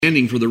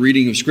Standing for the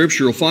reading of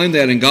Scripture, you'll find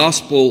that in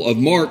Gospel of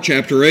Mark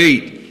chapter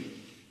 8.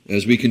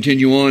 As we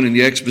continue on in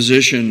the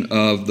exposition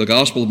of the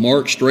Gospel of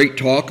Mark, straight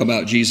talk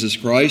about Jesus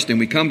Christ. And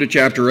we come to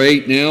chapter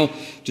 8 now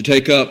to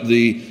take up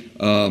the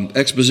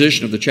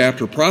exposition of the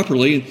chapter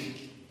properly.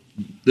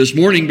 This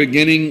morning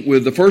beginning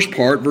with the first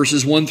part,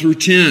 verses 1 through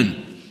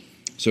 10.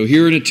 So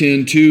hear and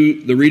attend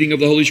to the reading of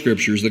the Holy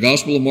Scriptures, the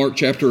Gospel of Mark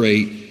chapter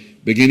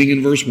 8, beginning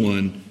in verse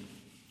 1.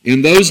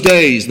 In those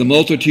days, the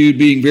multitude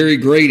being very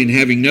great and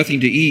having nothing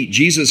to eat,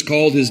 Jesus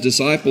called his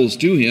disciples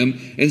to him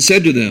and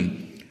said to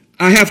them,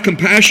 I have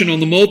compassion on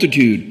the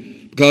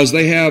multitude, because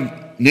they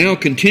have now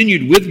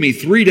continued with me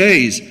 3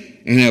 days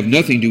and have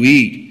nothing to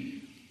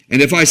eat.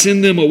 And if I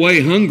send them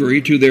away hungry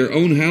to their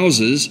own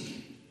houses,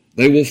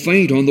 they will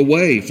faint on the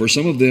way, for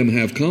some of them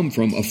have come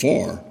from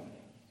afar.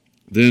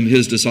 Then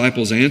his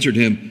disciples answered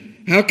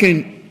him, How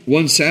can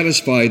one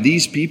satisfy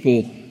these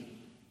people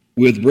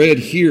with bread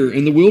here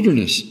in the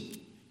wilderness?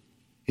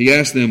 He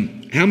asked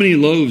them, How many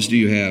loaves do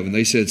you have? And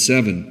they said,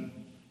 7.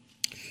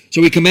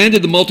 So he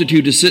commanded the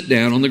multitude to sit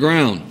down on the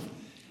ground.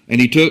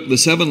 And he took the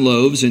 7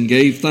 loaves and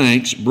gave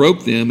thanks,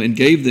 broke them, and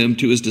gave them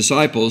to his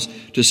disciples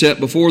to set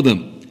before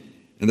them.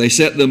 And they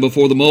set them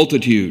before the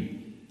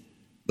multitude.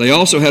 They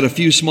also had a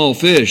few small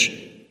fish,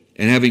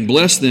 and having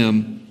blessed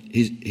them,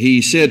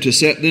 he said to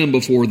set them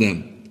before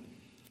them.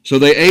 So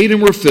they ate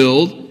and were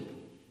filled,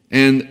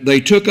 and they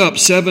took up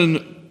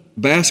 7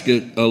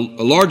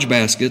 large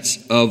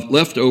baskets of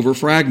leftover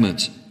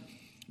fragments.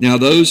 Now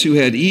those who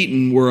had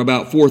eaten were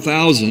about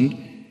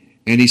 4,000,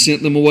 and he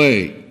sent them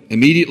away.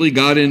 Immediately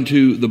got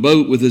into the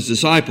boat with his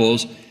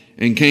disciples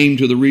and came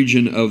to the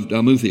region of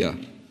Dalmatia.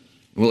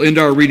 We'll end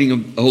our reading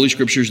of the Holy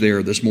Scriptures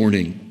there this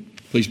morning.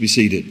 Please be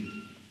seated.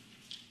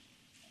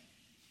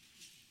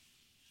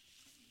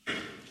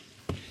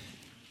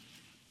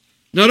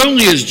 Not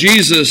only is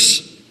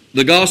Jesus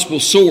the gospel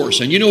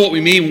source, and you know what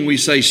we mean when we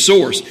say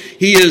source.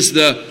 He is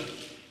the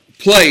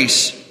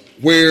place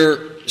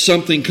where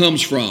something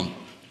comes from.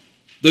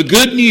 The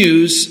good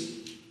news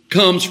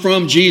comes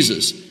from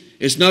Jesus.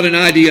 It's not an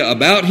idea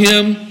about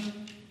him.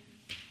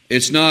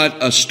 It's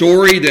not a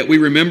story that we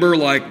remember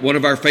like one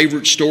of our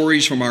favorite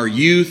stories from our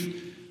youth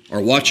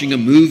or watching a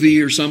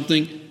movie or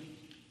something.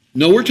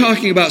 No, we're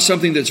talking about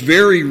something that's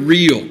very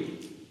real.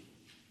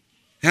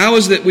 How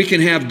is that we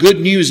can have good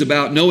news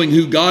about knowing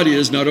who God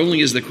is, not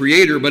only as the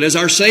Creator, but as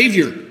our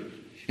Savior?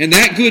 And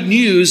that good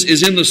news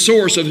is in the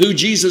source of who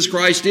Jesus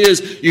Christ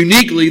is,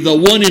 uniquely the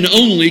one and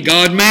only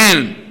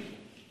God-man.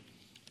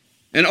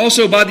 And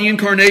also by the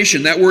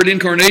incarnation. That word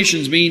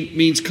incarnations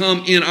means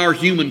come in our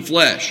human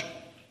flesh.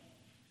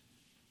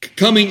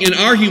 Coming in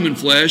our human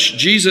flesh,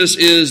 Jesus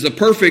is the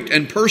perfect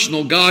and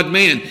personal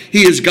God-man.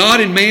 He is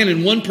God and man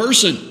in one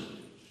person.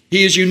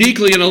 He is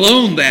uniquely and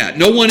alone that.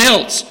 No one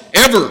else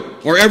ever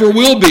or ever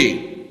will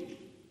be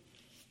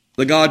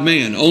the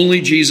God-man.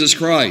 Only Jesus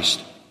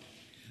Christ.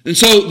 And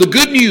so the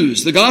good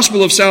news, the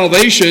gospel of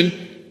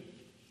salvation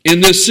in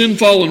this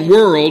sin-fallen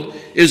world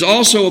is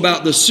also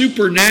about the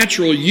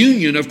supernatural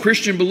union of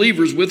Christian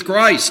believers with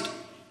Christ.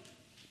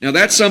 Now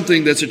that's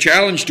something that's a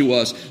challenge to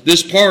us,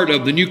 this part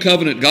of the New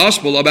Covenant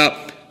gospel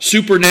about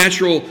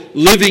supernatural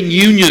living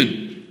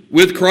union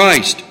with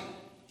Christ.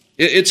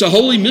 It's a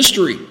holy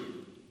mystery,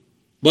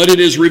 but it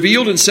is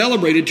revealed and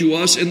celebrated to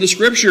us in the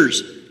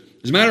Scriptures.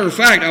 As a matter of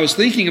fact, I was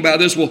thinking about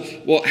this.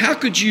 Well, how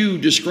could you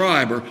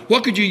describe or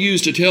what could you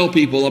use to tell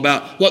people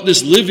about what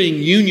this living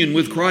union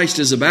with Christ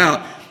is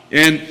about?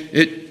 And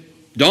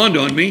it dawned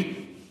on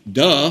me,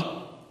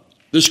 the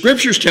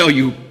Scriptures tell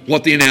you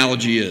what the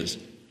analogy is.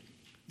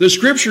 The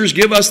Scriptures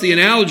give us the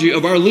analogy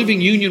of our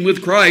living union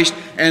with Christ,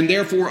 and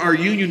therefore our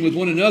union with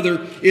one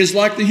another is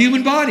like the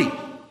human body.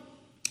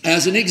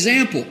 As an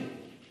example,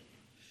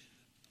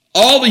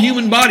 all the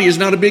human body is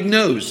not a big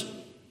nose.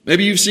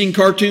 Maybe you've seen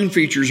cartoon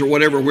features or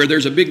whatever where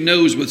there's a big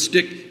nose with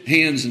stick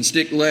hands and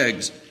stick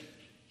legs.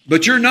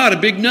 But you're not a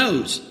big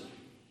nose.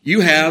 You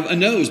have a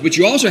nose, but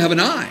you also have an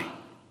eye.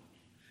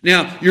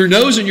 Now, your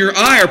nose and your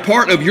eye are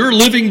part of your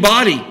living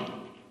body.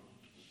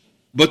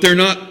 But they're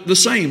not the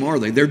same, are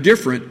they? They're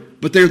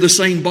different, but they're the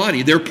same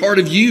body. They're part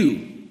of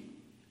you.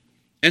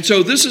 And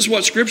so this is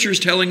what Scripture is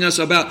telling us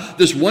about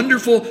this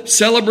wonderful,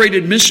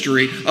 celebrated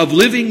mystery of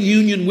living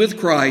union with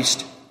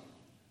Christ,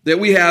 that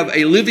we have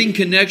a living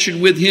connection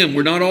with Him.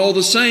 We're not all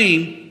the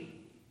same,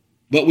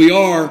 but we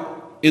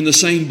are in the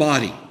same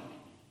body.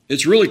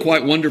 It's really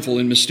quite wonderful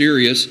and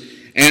mysterious.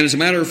 And as a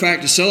matter of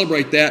fact, to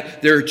celebrate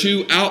that, there are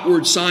 2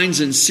 outward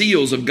signs and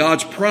seals of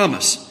God's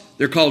promise.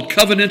 They're called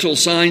covenantal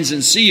signs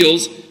and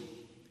seals.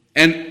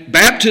 And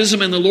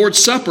baptism and the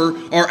Lord's Supper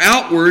are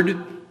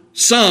outward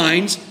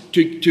signs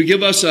to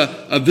give us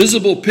a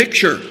visible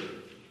picture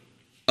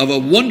of a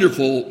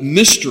wonderful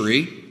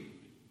mystery.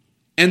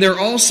 And they're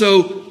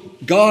also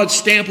God's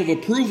stamp of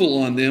approval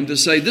on them to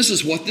say, this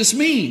is what this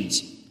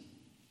means.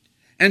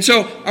 And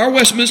so our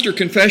Westminster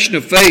Confession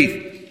of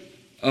Faith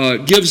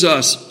gives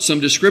us some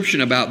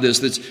description about this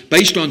that's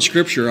based on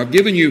Scripture. I've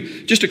given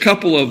you just a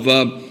couple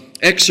of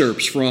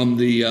excerpts from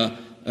the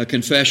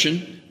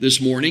confession this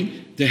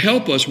morning to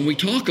help us when we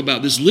talk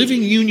about this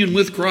living union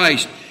with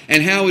Christ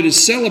and how it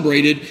is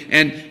celebrated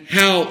and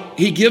how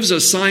He gives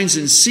us signs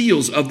and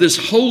seals of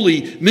this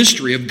holy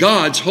mystery of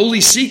God's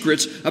holy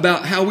secrets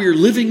about how we are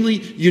livingly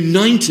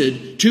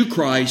united to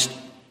Christ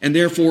and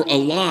therefore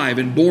alive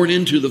and born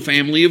into the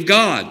family of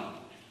God.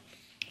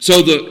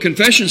 So the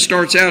confession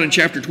starts out in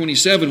chapter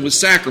 27 with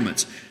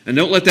sacraments. And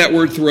don't let that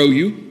word throw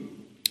you.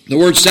 The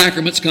word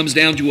sacraments comes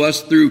down to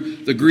us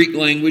through the Greek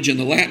language and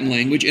the Latin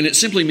language, and it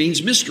simply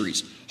means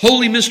mysteries,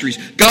 holy mysteries.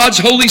 God's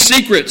holy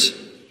secrets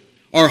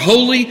are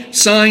holy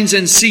signs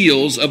and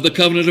seals of the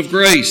covenant of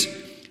grace,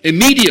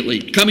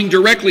 immediately coming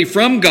directly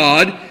from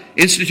God,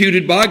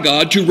 instituted by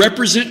God to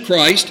represent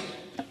Christ,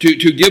 to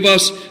give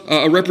us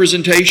a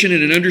representation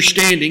and an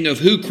understanding of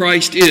who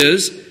Christ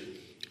is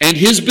and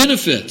His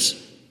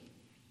benefits,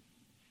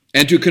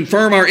 and to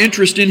confirm our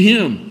interest in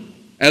Him,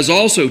 as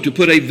also to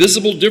put a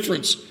visible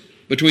difference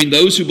between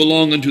those who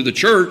belong unto the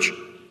church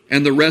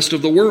and the rest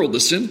of the world, the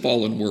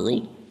sin-fallen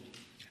world,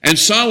 and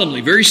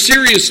solemnly, very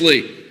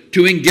seriously,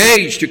 to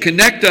engage, to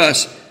connect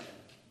us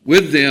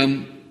with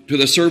them to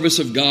the service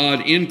of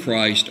God in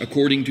Christ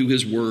according to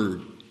His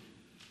Word.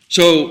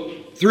 So,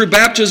 through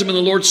baptism and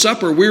the Lord's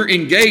Supper, we're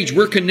engaged,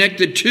 we're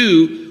connected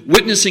to,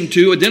 witnessing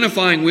to,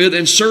 identifying with,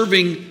 and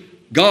serving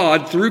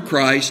God through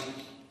Christ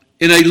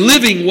in a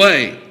living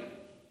way,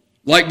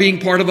 like being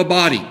part of a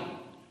body.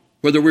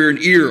 Whether we're an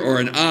ear or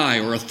an eye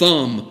or a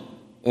thumb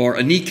or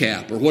a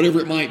kneecap or whatever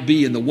it might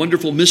be, in the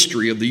wonderful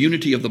mystery of the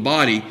unity of the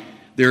body,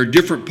 there are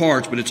different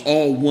parts, but it's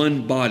all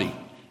one body.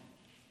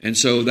 And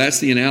so that's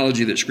the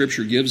analogy that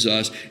Scripture gives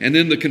us. And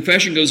then the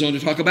confession goes on to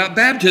talk about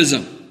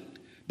baptism.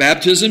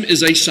 Baptism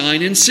is a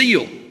sign and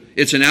seal.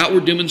 It's an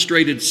outward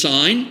demonstrated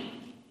sign,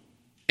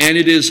 and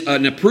it is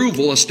an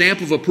approval, a stamp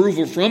of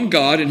approval from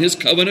God in His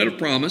covenant of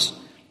promise,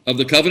 of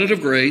the covenant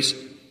of grace,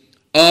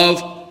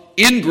 of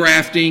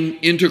ingrafting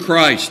into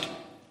Christ.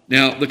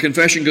 Now, the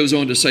confession goes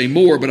on to say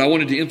more, but I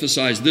wanted to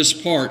emphasize this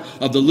part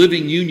of the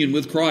living union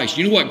with Christ.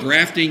 You know what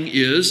grafting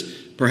is,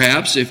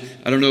 perhaps,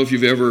 I don't know if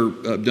you've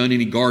ever done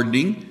any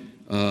gardening,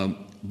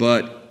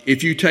 but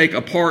if you take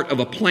a part of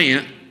a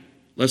plant,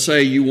 let's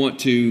say you want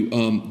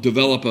to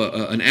develop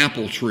an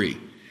apple tree,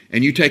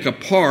 and you take a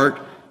part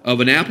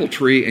of an apple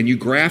tree and you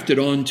graft it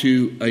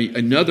onto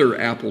another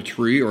apple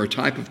tree or a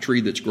type of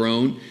tree that's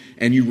grown,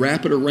 and you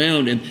wrap it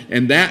around,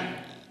 and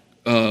that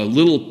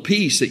little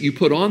piece that you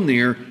put on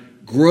there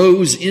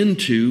grows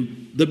into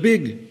the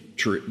big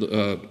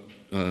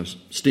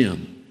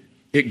stem.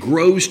 It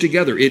grows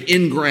together. It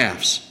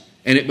engrafts,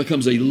 and it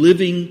becomes a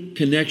living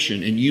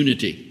connection and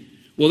unity.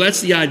 Well, that's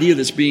the idea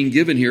that's being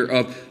given here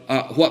of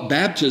what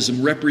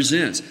baptism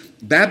represents.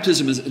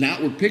 Baptism is an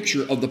outward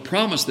picture of the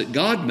promise that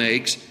God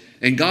makes,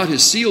 and God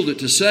has sealed it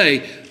to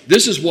say,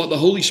 this is what the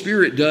Holy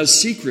Spirit does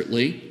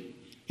secretly.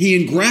 He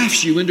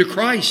engrafts you into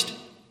Christ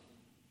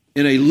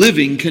in a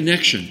living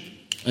connection,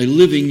 a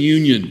living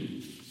union.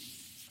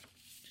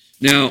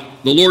 Now,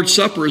 the Lord's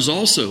Supper is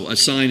also a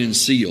sign and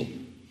seal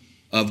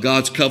of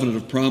God's covenant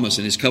of promise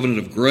and His covenant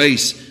of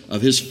grace,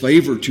 of His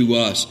favor to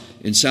us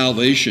in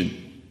salvation.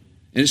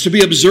 And it's to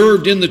be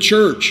observed in the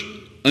church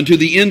unto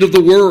the end of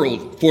the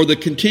world for the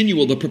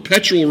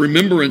perpetual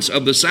remembrance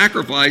of the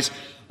sacrifice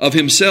of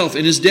Himself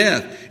in His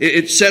death.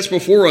 It sets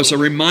before us a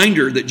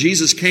reminder that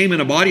Jesus came in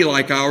a body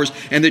like ours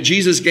and that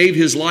Jesus gave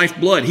His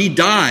lifeblood. He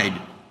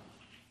died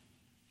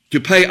to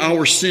pay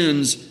our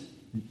sins'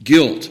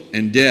 guilt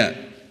and debt.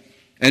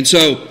 And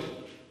so,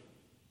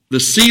 the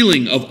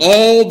sealing of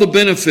all the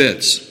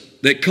benefits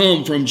that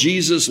come from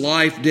Jesus'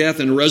 life,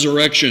 death, and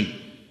resurrection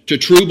to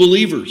true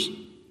believers.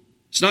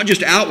 It's not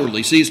just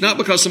outwardly. See, it's not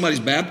because somebody's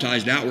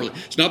baptized outwardly.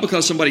 It's not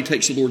because somebody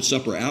takes the Lord's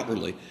Supper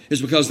outwardly.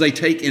 It's because they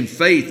take in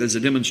faith as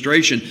a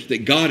demonstration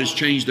that God has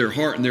changed their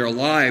heart and they're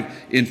alive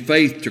in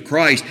faith to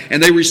Christ.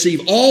 And they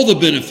receive all the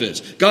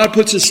benefits. God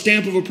puts His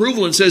stamp of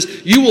approval and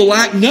says, you will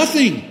lack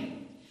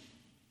nothing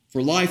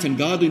for life and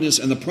godliness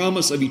and the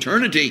promise of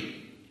eternity.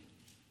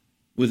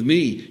 With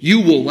me, you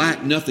will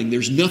lack nothing.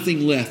 There's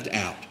nothing left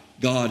out.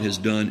 God has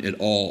done it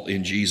all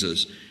in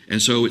Jesus.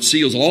 And so it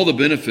seals all the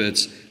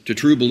benefits to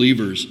true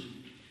believers.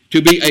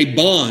 To be a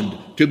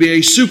bond, to be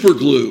a super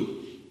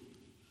glue,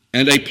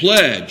 and a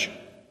pledge,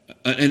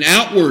 an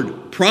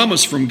outward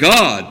promise from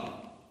God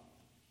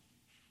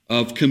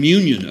of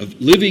communion, of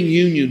living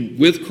union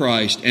with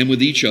Christ and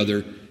with each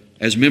other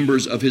as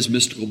members of His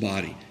mystical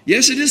body.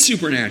 Yes, it is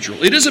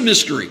supernatural. It is a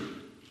mystery.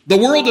 The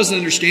world doesn't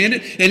understand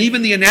it, and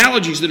even the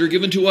analogies that are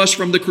given to us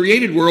from the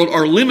created world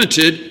are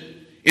limited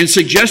in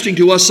suggesting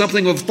to us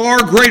something of far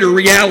greater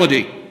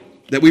reality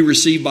that we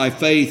receive by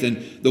faith,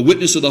 and the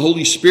witness of the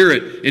Holy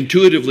Spirit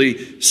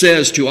intuitively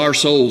says to our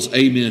souls,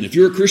 amen. If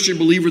you're a Christian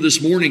believer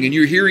this morning and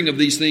you're hearing of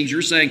these things,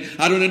 you're saying,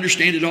 I don't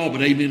understand it all,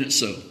 but amen, it's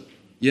so.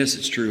 Yes,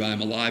 it's true. I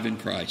am alive in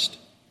Christ.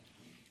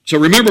 So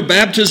remember,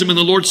 baptism and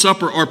the Lord's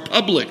Supper are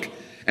public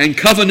and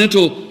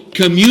covenantal,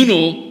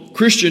 communal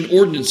Christian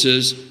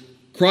ordinances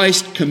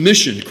Christ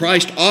commissioned,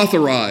 Christ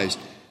authorized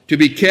to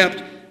be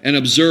kept and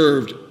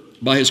observed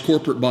by His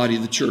corporate body,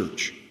 the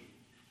church.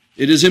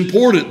 It is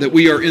important that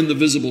we are in the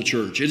visible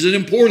church. It is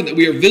important that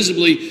we are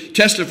visibly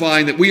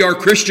testifying that we are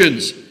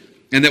Christians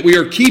and that we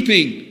are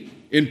keeping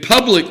in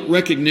public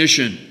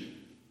recognition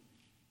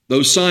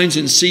those signs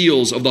and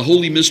seals of the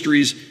holy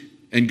mysteries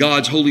and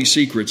God's holy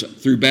secrets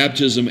through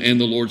baptism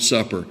and the Lord's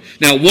Supper.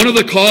 Now, one of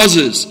the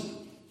causes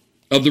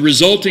of the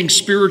resulting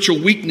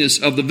spiritual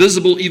weakness of the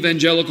visible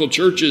evangelical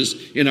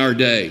churches in our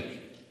day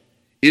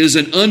is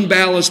an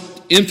unbalanced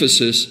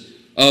emphasis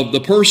of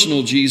the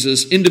personal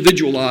Jesus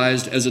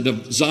individualized as a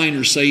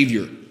designer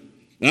Savior.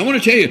 And I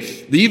want to tell you,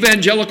 the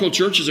evangelical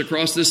churches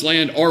across this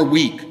land are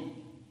weak.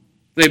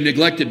 They've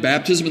neglected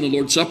baptism and the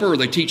Lord's Supper, or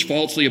they teach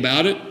falsely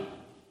about it.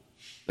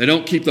 They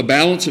don't keep the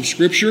balance of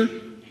Scripture,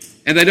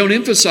 and they don't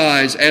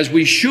emphasize, as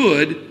we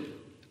should,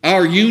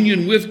 our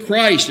union with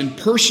Christ and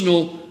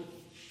personal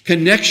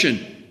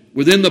connection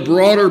within the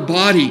broader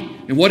body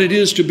and what it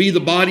is to be the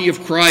body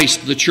of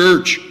Christ, the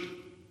church.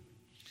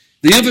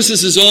 The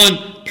emphasis is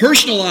on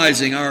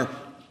personalizing our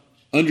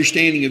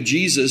understanding of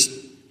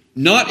Jesus,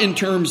 not in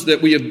terms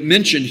that we have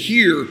mentioned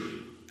here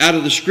out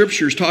of the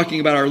Scriptures talking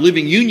about our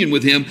living union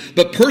with Him,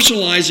 but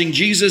personalizing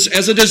Jesus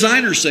as a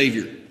designer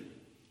Savior.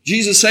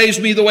 Jesus saves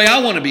me the way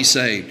I want to be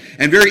saved.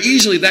 And very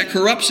easily that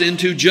corrupts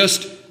into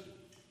just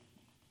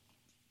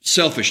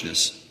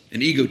selfishness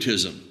and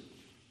egotism.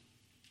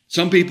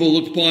 Some people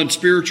look upon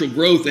spiritual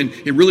growth and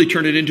really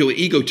turn it into an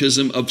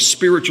egotism of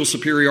spiritual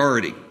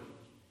superiority.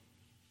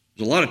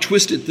 There's a lot of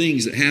twisted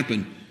things that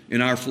happen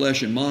in our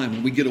flesh and mind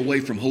when we get away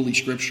from Holy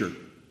Scripture.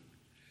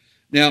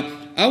 Now,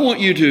 I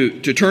want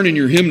you to turn in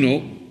your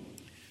hymnal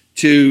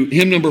to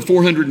hymn number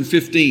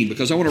 415,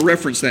 because I want to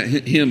reference that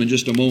hymn in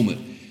just a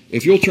moment.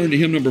 If you'll turn to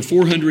hymn number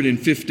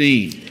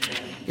 415,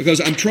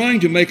 because I'm trying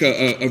to make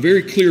a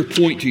very clear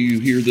point to you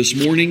here this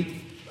morning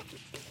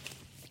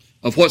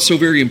of what's so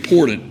very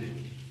important.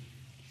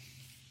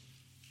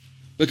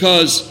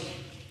 Because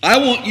I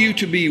want you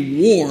to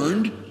be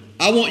warned,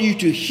 I want you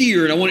to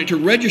hear, and I want it to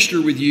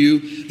register with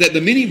you that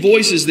the many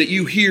voices that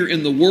you hear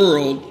in the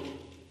world,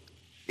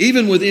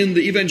 even within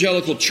the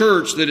evangelical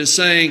church that is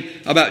saying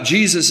about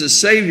Jesus as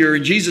Savior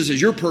and Jesus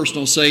as your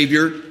personal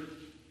Savior,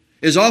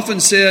 is often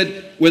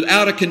said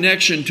without a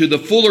connection to the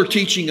fuller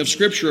teaching of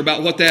Scripture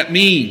about what that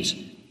means.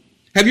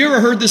 Have you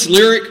ever heard this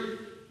lyric?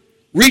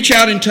 Reach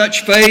out and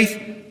touch faith,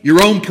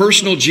 your own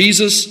personal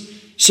Jesus,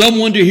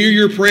 someone to hear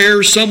your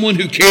prayers, someone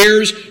who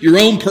cares, your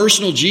own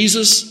personal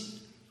Jesus.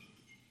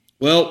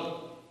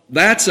 Well,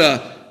 that's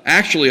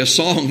actually a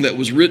song that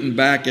was written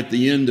back at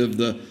the end of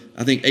the,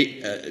 I think,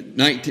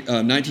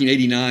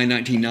 1989,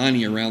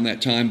 1990, around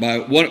that time,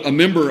 by a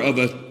member of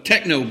a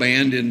techno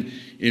band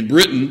in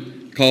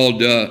Britain called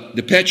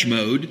Depeche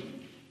Mode.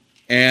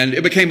 And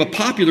it became a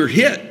popular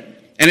hit.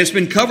 And it's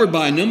been covered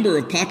by a number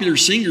of popular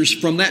singers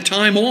from that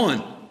time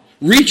on.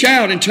 Reach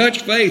out and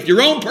touch faith,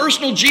 your own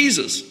personal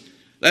Jesus.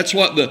 That's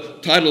what the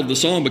title of the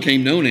song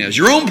became known as,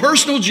 your own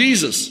personal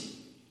Jesus.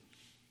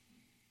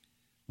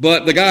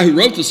 But the guy who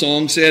wrote the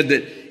song said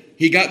that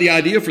he got the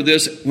idea for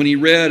this when he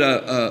read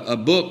a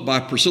book by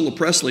Priscilla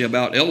Presley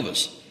about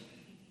Elvis.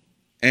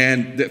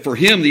 And that for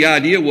him, the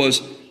idea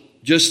was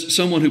just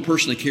someone who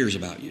personally cares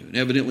about you. And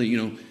evidently,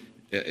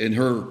 in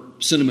her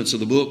sentiments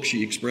of the book,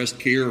 she expressed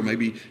care, or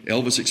maybe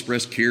Elvis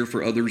expressed care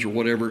for others or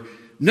whatever.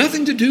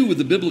 Nothing to do with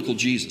the biblical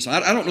Jesus.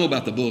 I don't know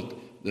about the book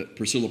that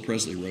Priscilla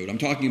Presley wrote. I'm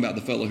talking about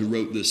the fellow who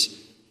wrote this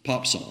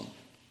pop song.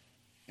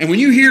 And when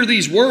you hear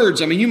these words,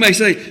 you may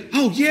say,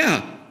 oh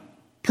yeah,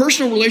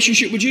 personal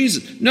relationship with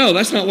Jesus. No,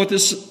 that's not what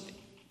this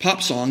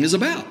pop song is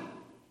about.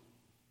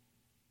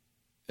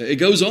 It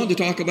goes on to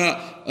talk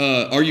about,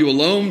 are you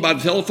alone by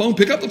the telephone?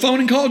 Pick up the phone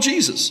and call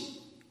Jesus.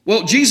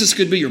 Well, Jesus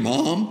could be your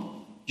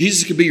mom.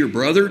 Jesus could be your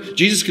brother.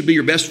 Jesus could be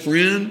your best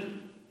friend.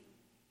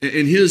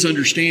 In his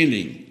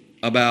understanding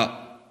about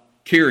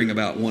caring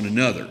about one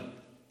another.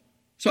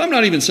 So I'm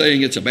not even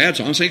saying it's a bad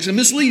song. I'm saying it's a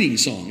misleading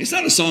song. It's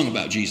not a song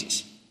about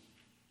Jesus.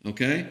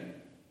 Okay?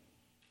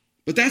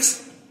 But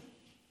that's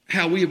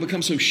how we have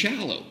become so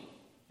shallow.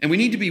 And we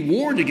need to be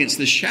warned against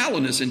this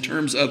shallowness in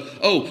terms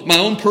of, my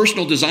own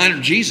personal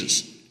designer,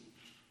 Jesus.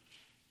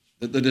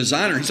 The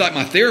designer, he's like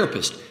my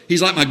therapist.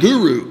 He's like my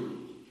guru.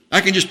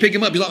 I can just pick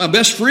him up. He's like my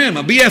best friend,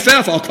 my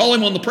BFF. I'll call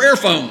him on the prayer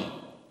phone.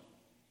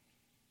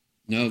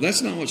 No,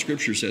 that's not what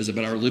Scripture says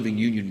about our living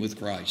union with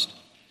Christ.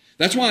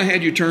 That's why I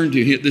had you turn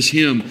to this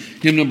hymn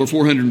number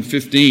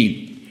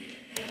 415.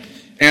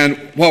 And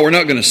while we're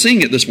not going to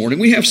sing it this morning,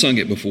 we have sung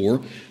it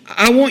before,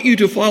 I want you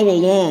to follow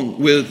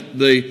along with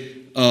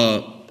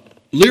the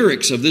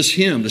lyrics of this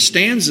hymn, the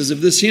stanzas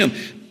of this hymn.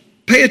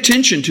 Pay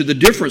attention to the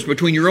difference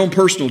between your own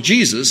personal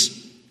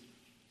Jesus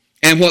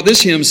and what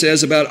this hymn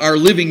says about our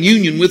living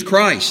union with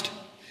Christ.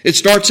 It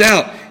starts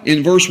out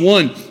in verse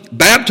 1,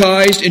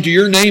 baptized into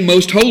your name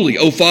most holy,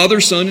 O Father,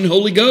 Son, and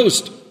Holy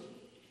Ghost.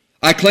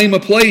 I claim a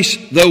place,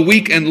 though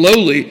weak and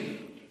lowly,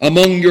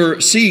 among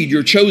your seed,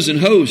 your chosen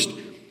host.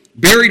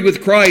 Buried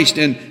with Christ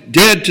and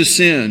dead to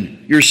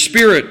sin, your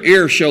spirit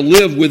ere shall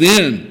live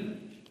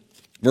within.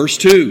 Verse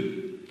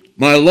 2,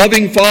 my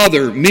loving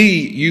Father, me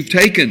you've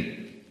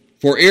taken,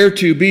 for ere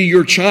to be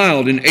your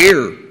child and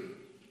heir.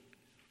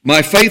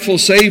 My faithful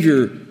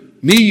Savior,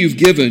 Me you've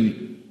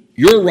given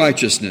your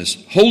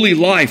righteousness, holy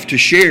life to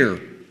share.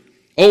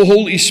 O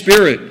Holy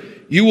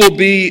Spirit, you will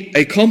be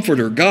a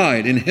comforter,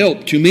 guide, and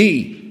help to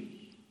me.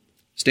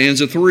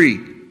 Stanza 3.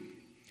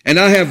 And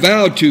I have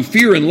vowed to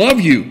fear and love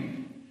you,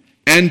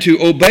 and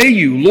to obey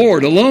you,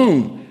 Lord,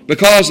 alone.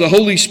 Because the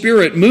Holy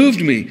Spirit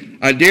moved me,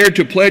 I dared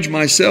to pledge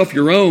myself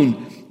your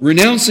own,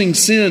 renouncing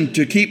sin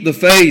to keep the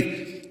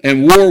faith,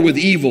 and war with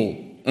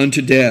evil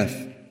unto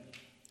death.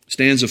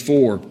 Stanza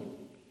 4.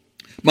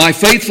 My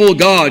faithful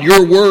God,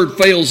 your word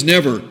fails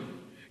never.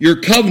 Your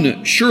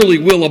covenant surely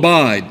will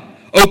abide.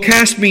 O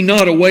cast me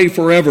not away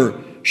forever,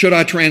 should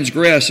I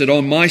transgress it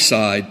on my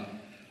side.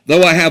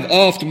 Though I have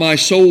oft my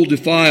soul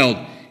defiled,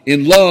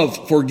 in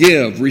love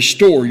forgive,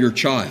 restore your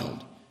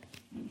child.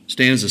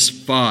 Stanza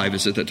 5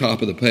 is at the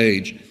top of the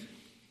page.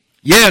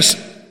 Yes,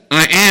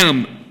 I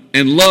am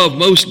and love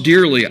most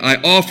dearly, I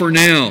offer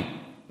now.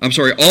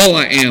 All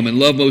I am and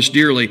love most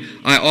dearly,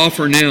 I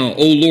offer now,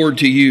 O Lord,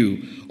 to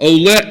you. O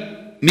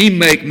let me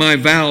make my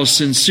vows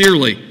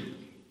sincerely,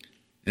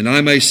 and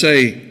I may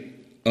say,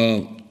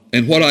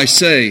 and what I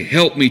say,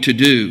 help me to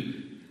do.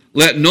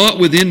 Let not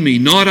within me,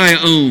 not I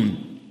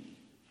own,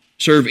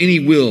 serve any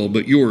will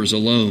but yours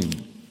alone.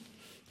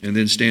 And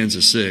then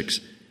stanza 6.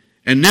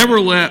 And never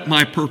let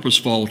my purpose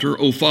falter,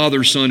 O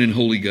Father, Son, and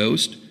Holy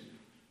Ghost,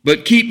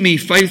 but keep me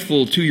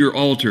faithful to your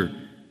altar,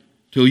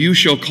 till you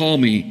shall call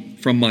me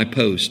from my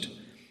post.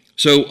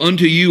 So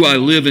unto you I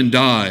live and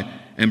die,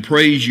 and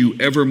praise you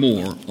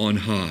evermore on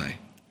high.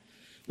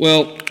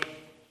 Well,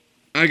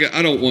 I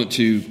don't want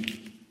to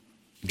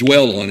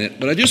dwell on it,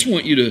 but I just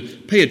want you to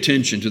pay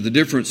attention to the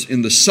difference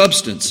in the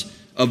substance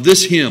of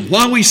this hymn.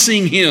 While we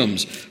sing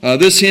hymns,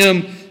 this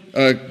hymn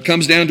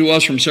comes down to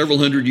us from several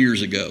hundred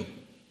years ago.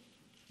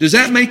 Does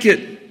that make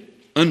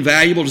it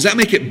unvaluable? Does that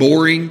make it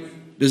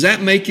boring? Does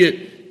that make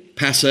it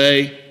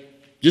passé?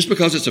 Just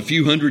because it's a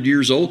few hundred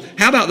years old?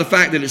 How about the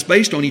fact that it's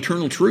based on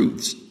eternal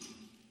truths?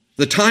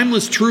 The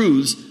timeless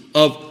truths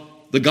of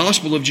the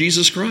gospel of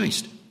Jesus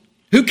Christ.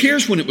 Who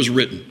cares when it was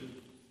written?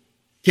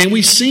 Can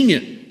we sing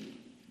it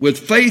with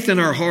faith in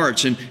our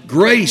hearts and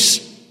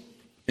grace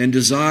and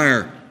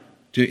desire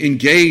to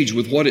engage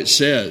with what it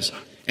says?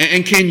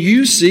 And can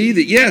you see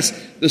that, yes,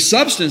 the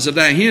substance of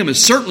that hymn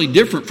is certainly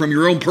different from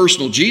your own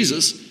personal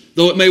Jesus,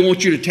 though it may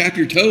want you to tap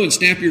your toe and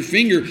snap your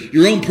finger,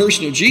 your own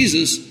personal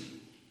Jesus,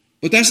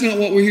 but that's not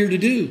what we're here to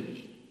do.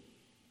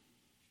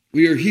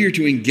 We are here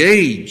to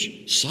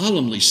engage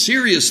solemnly,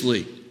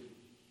 seriously,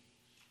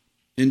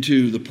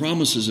 into the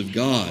promises of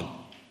God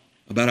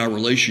about our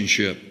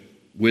relationship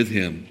with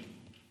Him.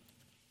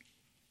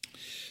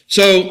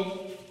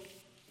 So,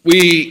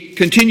 we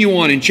continue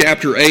on in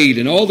chapter 8,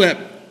 and all that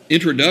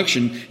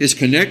introduction is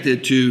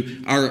connected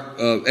to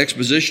our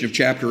exposition of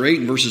chapter 8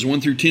 and verses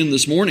 1 through 10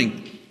 this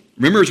morning.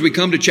 Remember, as we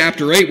come to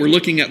chapter 8, we're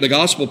looking at the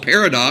gospel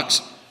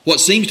paradox, what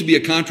seems to be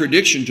a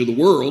contradiction to the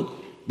world,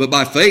 but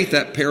by faith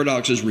that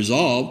paradox is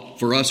resolved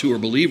for us who are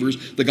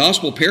believers. The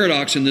gospel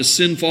paradox in this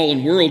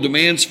sin-fallen world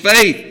demands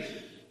faith.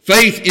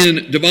 Faith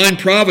in divine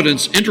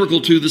providence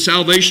integral to the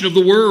salvation of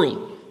the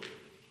world.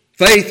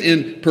 Faith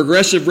in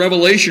progressive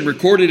revelation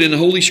recorded in the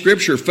Holy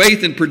Scripture.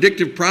 Faith in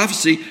predictive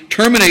prophecy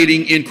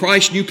terminating in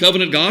Christ's new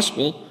covenant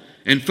gospel.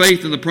 And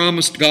faith in the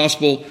promised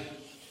gospel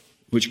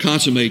which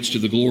consummates to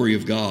the glory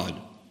of God.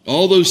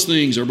 All those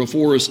things are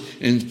before us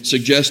and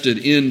suggested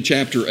in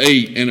chapter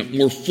 8 and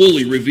more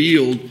fully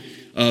revealed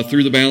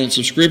through the balance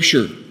of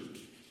Scripture.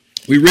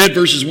 We read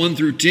verses 1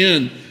 through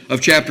 10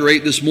 of chapter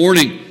 8 this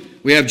morning.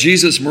 We have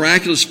Jesus'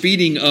 miraculous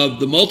feeding of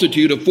the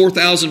multitude of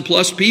 4,000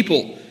 plus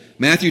people.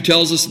 Matthew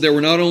tells us that there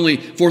were not only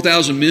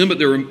 4,000 men, but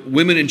there were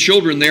women and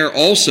children there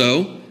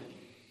also.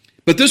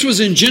 But this was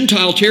in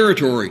Gentile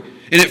territory,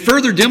 and it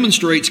further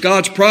demonstrates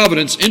God's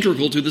providence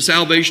integral to the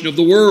salvation of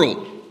the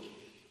world.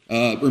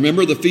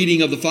 Remember, the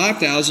feeding of the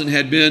 5,000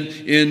 had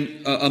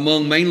been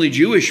among mainly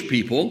Jewish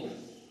people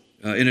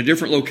in a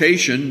different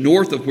location,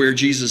 north of where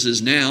Jesus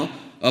is now,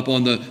 up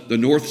on the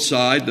north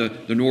side,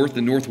 the north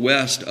and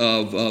northwest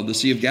of the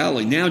Sea of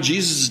Galilee. Now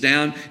Jesus is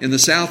down in the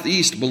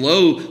southeast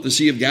below the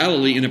Sea of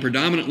Galilee in a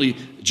predominantly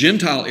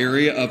Gentile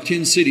area of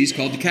 10 cities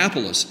called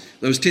Decapolis.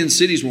 Those 10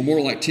 cities were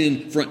more like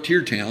 10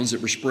 frontier towns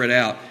that were spread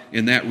out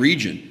in that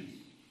region.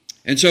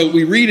 And so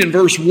we read in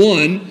verse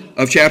 1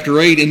 of chapter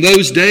 8, in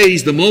those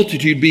days the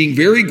multitude being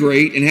very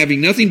great and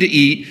having nothing to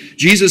eat,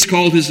 Jesus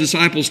called his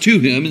disciples to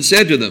him and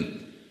said to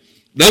them,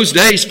 those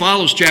days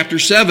follows chapter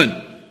 7,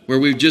 where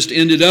we've just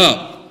ended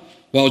up.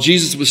 While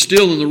Jesus was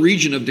still in the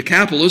region of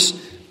Decapolis,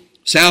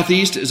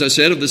 southeast, as I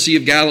said, of the Sea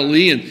of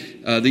Galilee,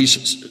 and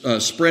these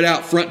spread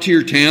out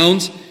frontier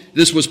towns,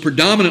 this was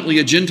predominantly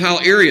a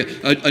Gentile area,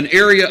 an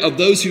area of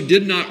those who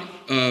did not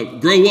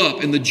grow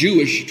up in the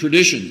Jewish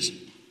traditions.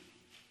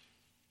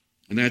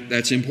 And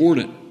that's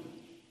important.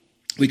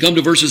 We come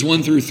to verses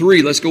 1 through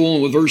 3. Let's go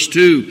on with verse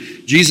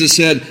 2. Jesus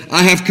said,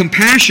 I have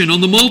compassion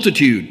on the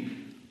multitude,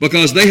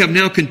 because they have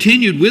now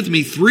continued with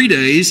me 3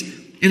 days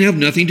and have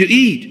nothing to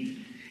eat.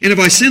 And if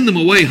I send them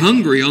away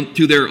hungry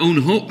to their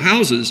own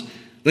houses,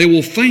 they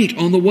will faint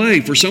on the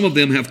way, for some of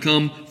them have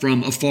come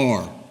from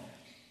afar.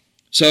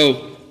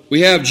 So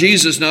we have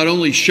Jesus not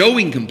only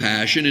showing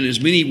compassion in his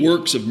many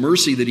works of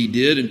mercy that he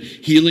did and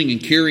healing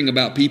and caring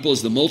about people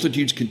as the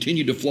multitudes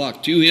continued to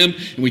flock to him.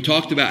 And we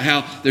talked about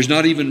how there's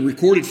not even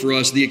recorded for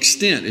us the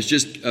extent. It's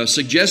just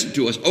suggested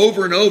to us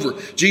over and over.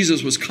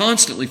 Jesus was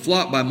constantly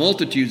flocked by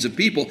multitudes of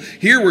people.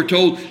 Here we're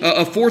told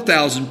of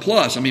 4,000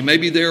 plus. I mean,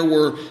 maybe there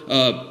were,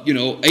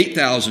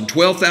 8,000,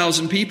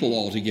 12,000 people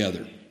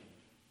altogether.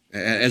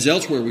 As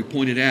elsewhere we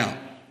pointed out.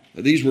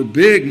 These were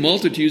big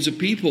multitudes of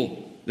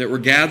people that were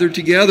gathered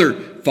together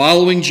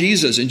following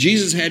Jesus. And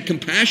Jesus had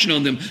compassion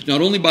on them,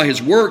 not only by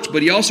his works,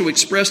 but he also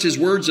expressed his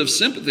words of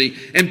sympathy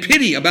and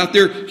pity about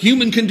their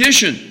human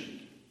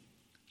condition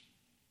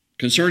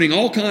concerning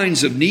all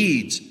kinds of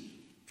needs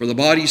for the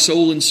body,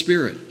 soul, and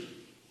spirit.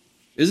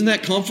 Isn't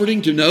that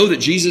comforting to know that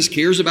Jesus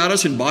cares about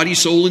us in body,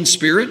 soul, and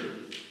spirit?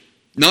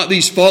 Not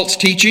these false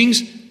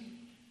teachings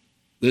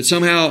that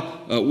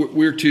somehow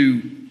we're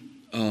to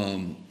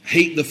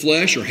hate the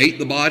flesh or hate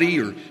the body,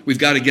 or we've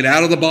got to get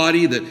out of the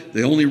body, that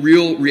the only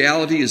real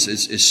reality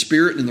is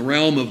spirit in the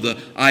realm of the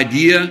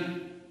idea,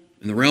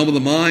 in the realm of the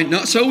mind.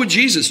 Not so with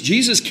Jesus.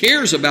 Jesus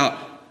cares about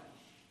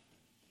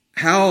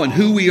how and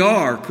who we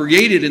are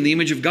created in the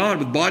image of God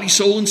with body,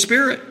 soul, and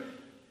spirit.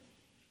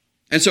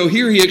 And so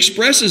here he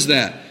expresses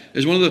that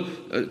as one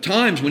of the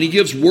times when he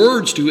gives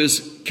words to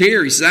his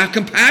care. He says, I have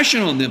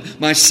compassion on them.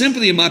 My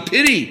sympathy and my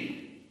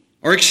pity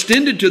are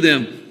extended to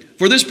them.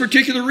 For this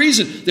particular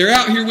reason, they're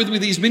out here with me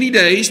these many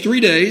days, 3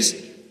 days.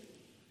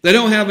 They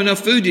don't have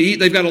enough food to eat.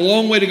 They've got a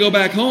long way to go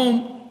back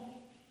home.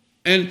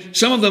 And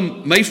some of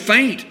them may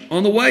faint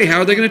on the way. How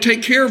are they going to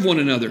take care of one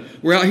another?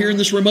 We're out here in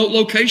this remote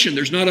location.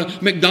 There's not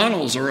a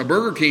McDonald's or a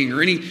Burger King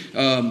or any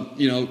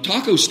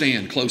taco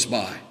stand close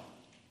by.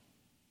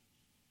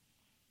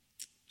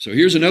 So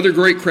here's another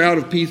great crowd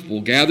of people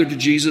gathered to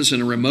Jesus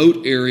in a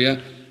remote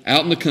area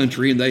out in the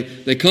country, and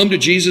they come to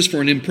Jesus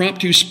for an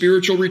impromptu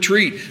spiritual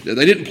retreat.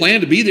 They didn't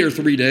plan to be there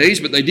 3 days,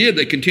 but they did.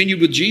 They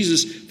continued with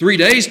Jesus 3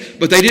 days,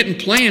 but they didn't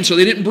plan, so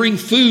they didn't bring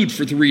food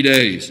for 3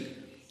 days.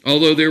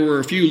 Although there were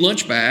a few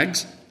lunch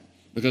bags,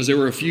 because there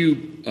were a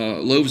few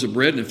loaves of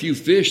bread and a few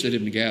fish that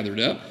had been gathered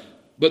up.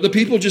 But the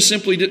people just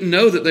simply didn't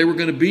know that they were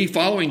going to be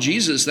following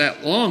Jesus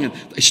that long, and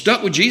they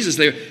stuck with Jesus.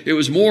 It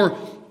was more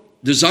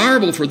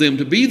desirable for them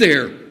to be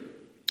there.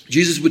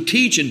 Jesus would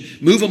teach and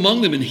move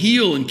among them and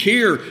heal and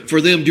care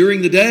for them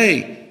during the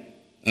day.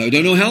 I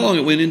don't know how long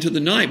it went into the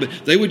night, but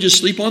they would just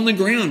sleep on the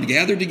ground,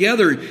 gathered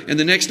together. And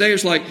the next day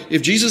it's like,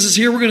 if Jesus is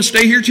here, we're going to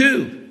stay here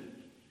too.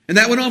 And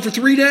that went on for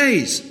 3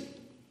 days.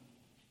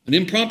 An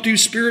impromptu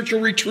spiritual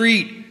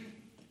retreat.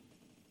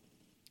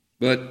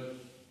 But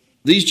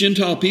these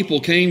Gentile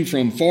people came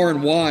from far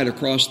and wide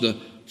across the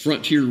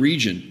frontier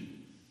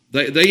region.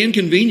 They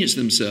inconvenienced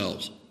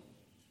themselves.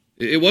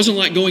 It wasn't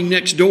like going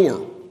next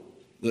door.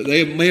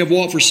 They may have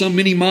walked for some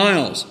many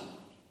miles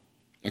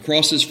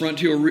across this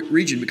frontier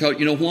region because,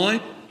 you know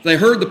why? They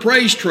heard the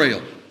praise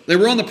trail. They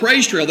were on the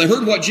praise trail. They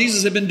heard what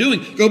Jesus had been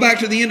doing. Go back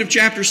to the end of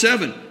chapter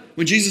 7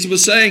 when Jesus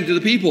was saying to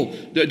the people,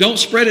 don't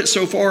spread it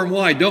so far and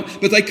wide.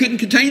 But they couldn't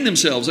contain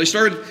themselves. They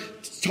started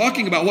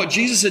talking about what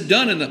Jesus had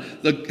done.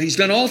 And he's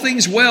done all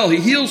things well.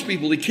 He heals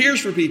people. He cares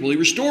for people. He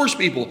restores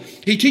people.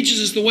 He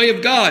teaches us the way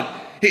of God.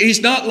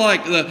 He's not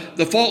like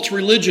the false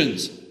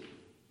religions.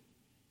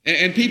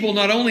 And people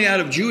not only out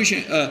of Jewish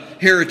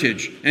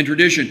heritage and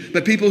tradition,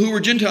 but people who were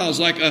Gentiles,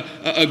 like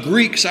a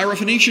Greek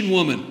Syrophoenician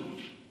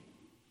woman,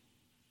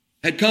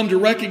 had come to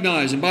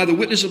recognize and by the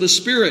witness of the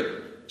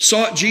Spirit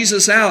sought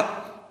Jesus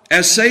out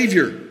as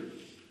Savior,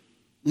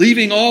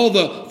 leaving all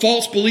the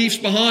false beliefs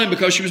behind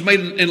because she was made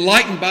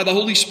enlightened by the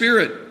Holy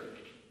Spirit.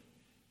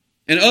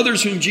 And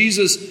others whom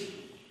Jesus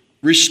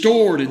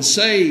restored and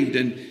saved,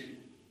 and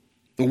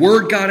the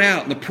word got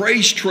out, and the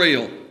praise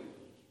trail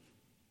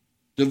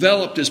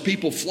developed as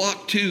people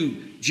flocked to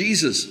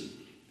Jesus.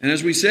 And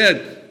as we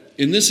said,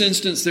 in this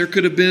instance, there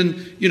could have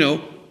been,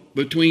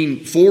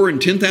 between 4,000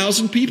 and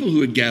 10,000 people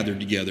who had gathered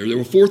together. There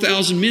were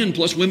 4,000 men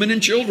plus women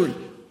and children.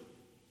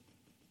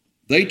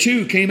 They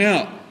too came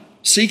out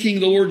seeking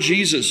the Lord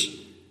Jesus.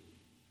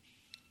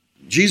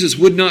 Jesus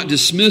would not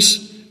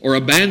dismiss or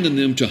abandon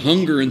them to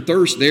hunger and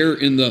thirst there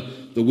in the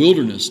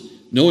wilderness,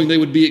 knowing they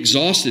would be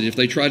exhausted if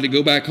they tried to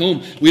go back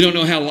home. We don't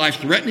know how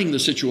life-threatening the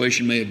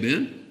situation may have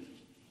been.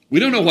 We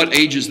don't know what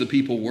ages the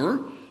people were,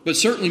 but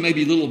certainly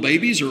maybe little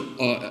babies or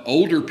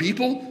older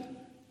people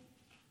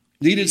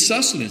needed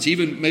sustenance.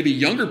 Even maybe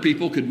younger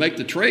people could make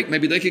the trek.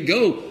 Maybe they could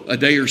go a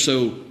day or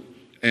so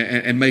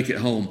and make it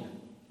home.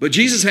 But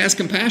Jesus has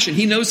compassion.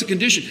 He knows the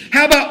condition.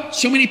 How about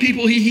so many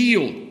people he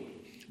healed?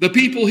 The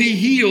people he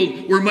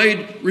healed were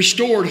made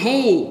restored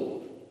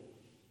whole.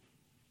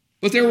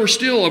 But there were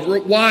still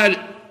a wide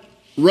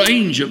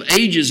range of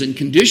ages and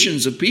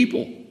conditions of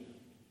people.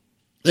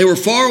 They were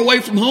far away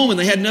from home and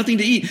they had nothing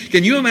to eat.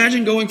 Can you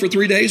imagine going for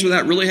 3 days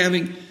without really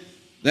having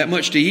that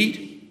much to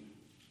eat?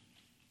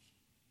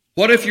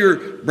 What if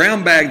your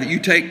brown bag that you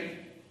take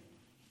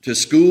to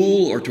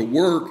school or to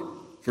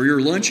work for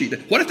your lunch,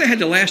 what if they had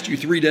to last you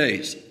 3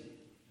 days?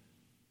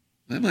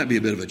 That might be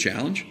a bit of a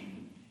challenge.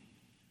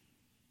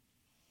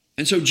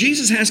 And so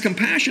Jesus has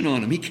compassion on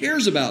them. He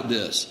cares about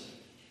this.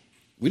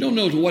 We don't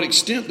know to what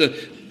extent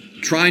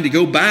trying to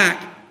go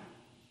back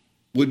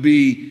would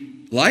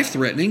be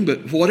life-threatening,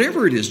 but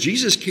whatever it is,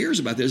 Jesus cares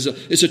about this.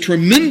 It's a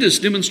tremendous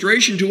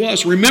demonstration to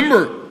us.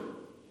 Remember,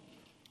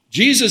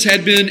 Jesus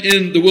had been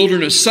in the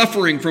wilderness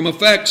suffering from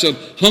effects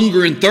of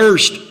hunger and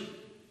thirst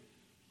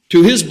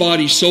to his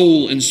body,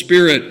 soul, and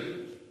spirit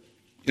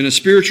in a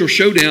spiritual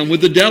showdown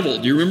with the devil.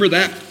 Do you remember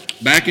that?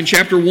 Back in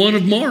chapter 1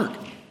 of Mark.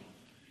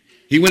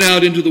 He went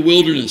out into the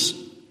wilderness.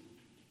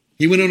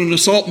 He went on an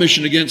assault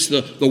mission against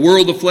the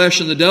world, the flesh,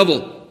 and the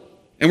devil.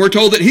 And we're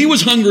told that he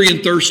was hungry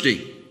and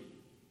thirsty.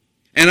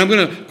 And I'm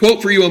going to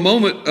quote for you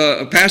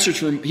a passage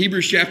from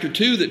Hebrews chapter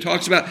 2 that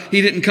talks about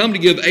he didn't come to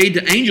give aid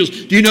to angels.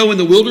 Do you know in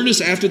the wilderness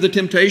after the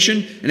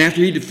temptation and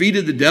after he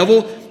defeated the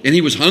devil and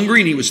he was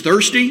hungry and he was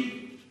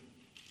thirsty?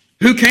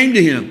 Who came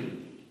to him?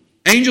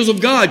 Angels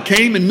of God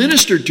came and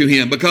ministered to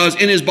him because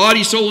in his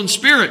body, soul, and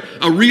spirit,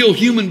 a real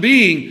human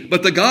being,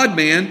 but the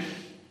God-man,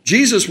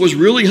 Jesus was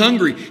really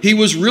hungry. He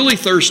was really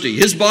thirsty.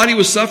 His body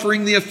was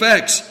suffering the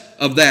effects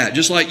of that,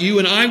 just like you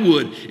and I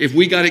would if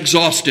we got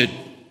exhausted.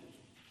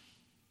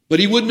 But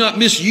he would not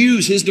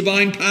misuse his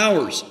divine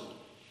powers.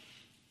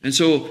 And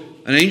so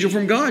an angel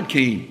from God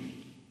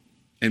came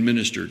and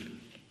ministered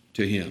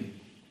to him.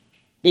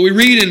 But we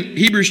read in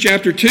Hebrews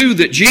chapter 2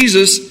 that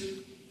Jesus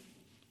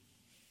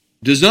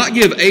does not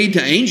give aid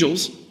to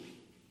angels.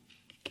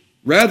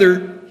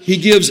 Rather, he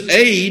gives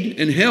aid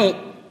and help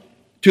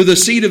to the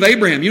seed of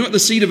Abraham. You know what the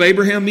seed of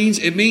Abraham means?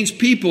 It means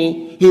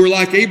people who are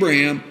like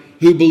Abraham,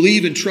 who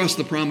believe and trust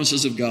the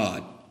promises of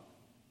God.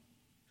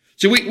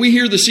 So we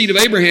hear the seed of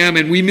Abraham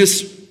and we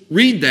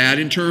misread that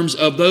in terms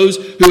of those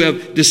who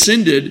have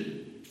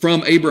descended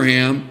from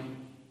Abraham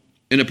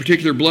in a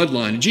particular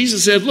bloodline. And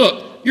Jesus said,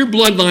 look, your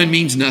bloodline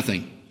means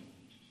nothing.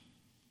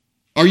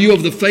 Are you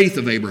of the faith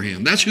of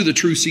Abraham? That's who the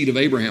true seed of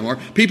Abraham are.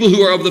 People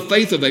who are of the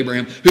faith of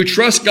Abraham, who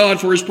trust God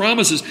for his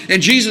promises.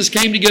 And Jesus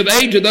came to give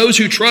aid to those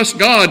who trust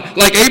God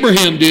like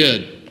Abraham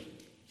did.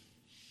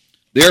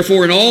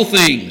 Therefore, in all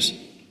things,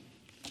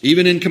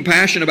 even in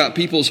compassion about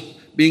people's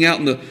being out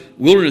in the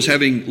wilderness,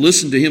 having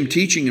listened to him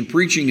teaching and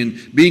preaching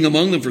and being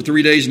among them for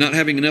 3 days, not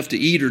having enough to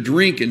eat or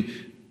drink and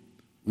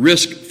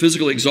risk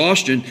physical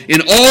exhaustion,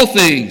 in all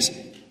things,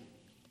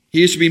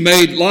 he is to be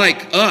made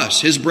like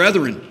us, his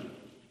brethren,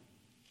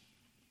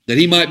 that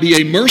he might be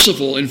a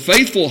merciful and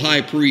faithful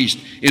high priest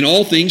in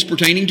all things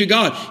pertaining to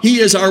God. He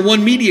is our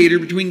one mediator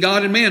between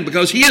God and man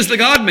because he is the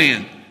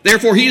God-man.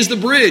 Therefore, he is the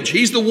bridge.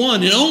 He's the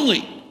one and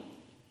only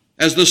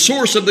as the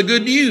source of the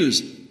good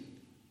news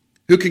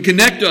who can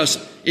connect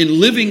us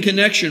in living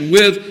connection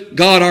with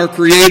God, our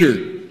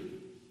Creator.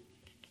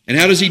 And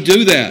how does he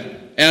do that?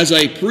 As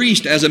a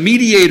priest, as a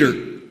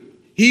mediator,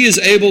 he is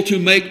able to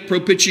make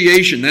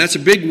propitiation. That's a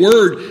big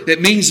word that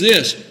means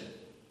this: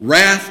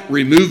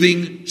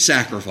 wrath-removing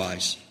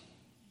sacrifice.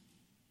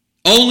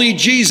 Only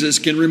Jesus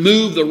can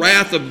remove the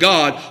wrath of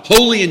God,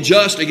 holy and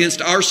just,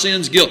 against our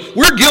sins' guilt.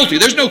 We're guilty.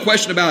 There's no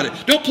question about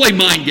it. Don't play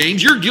mind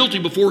games. You're guilty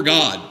before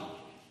God.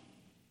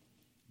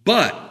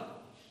 But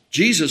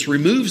Jesus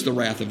removes the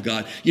wrath of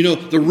God. You know,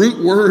 the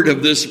root word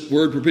of this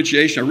word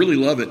propitiation, I really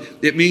love it.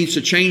 It means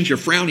to change a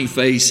frowny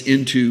face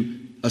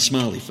into a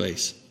smiley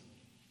face.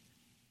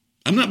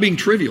 I'm not being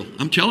trivial.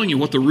 I'm telling you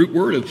what the root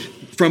word of,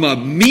 from a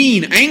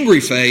mean,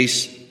 angry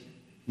face,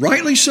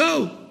 rightly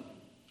so,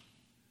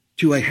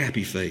 to a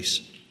happy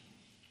face.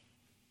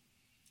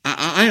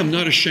 I am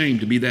not ashamed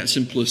to be that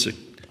simplistic,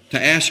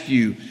 to ask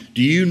you,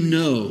 do you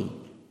know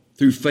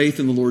through faith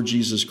in the Lord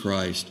Jesus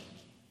Christ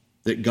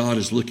that God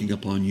is looking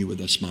upon you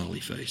with a smiley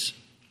face?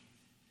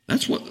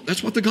 That's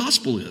what the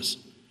gospel is.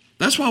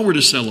 That's why we're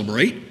to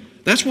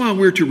celebrate. That's why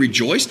we're to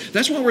rejoice.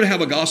 That's why we're to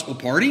have a gospel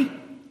party.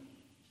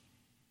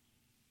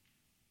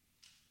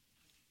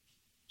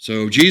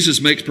 So Jesus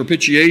makes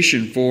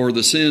propitiation for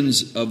the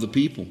sins of the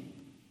people.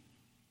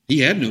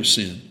 He had no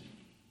sin,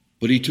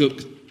 but he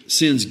took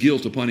sin's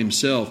guilt upon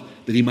himself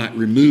that he might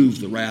remove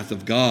the wrath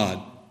of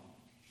God.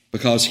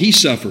 Because he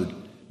suffered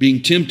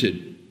being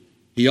tempted,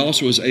 he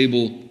also is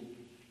able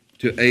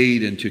to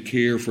aid and to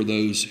care for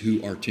those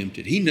who are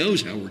tempted. He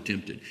knows how we're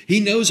tempted. He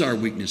knows our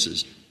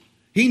weaknesses.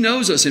 He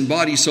knows us in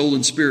body, soul,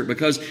 and spirit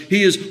because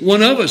he is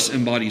one of us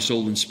in body,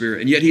 soul, and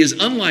spirit. And yet he is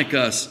unlike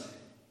us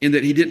in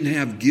that he didn't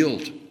have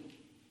guilt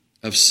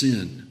of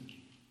sin.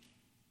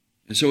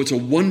 And so it's a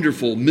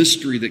wonderful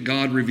mystery that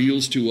God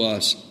reveals to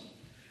us.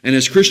 And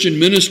as Christian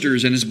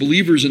ministers and as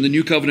believers in the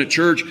New Covenant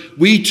Church,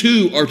 we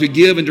too are to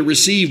give and to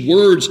receive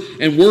words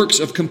and works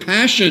of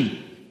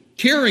compassion,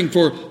 caring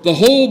for the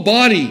whole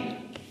body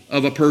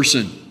of a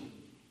person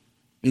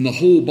in the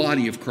whole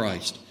body of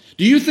Christ.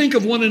 Do you think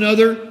of one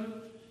another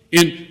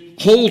in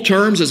whole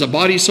terms as a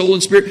body, soul,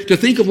 and spirit? To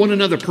think of one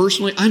another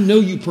personally? I know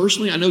you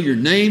personally. I know your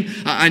name.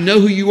 I know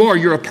who you are.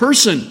 You're a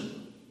person.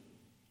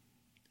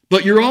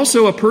 But you're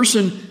also a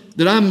person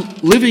that I'm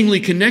livingly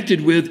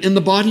connected with in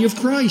the body of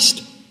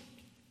Christ.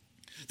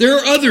 There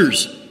are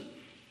others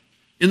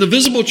in the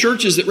visible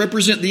churches that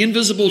represent the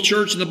invisible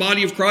church and the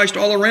body of Christ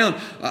all around.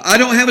 I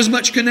don't have as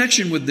much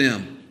connection with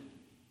them.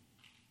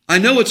 I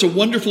know it's a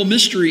wonderful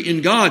mystery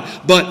in God,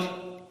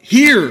 but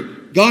here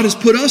God has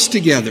put us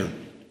together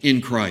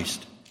in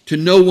Christ, to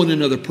know one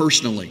another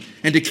personally,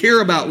 and to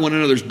care about one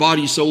another's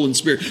body, soul, and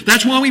spirit.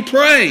 That's why we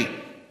pray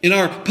in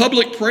our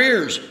public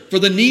prayers for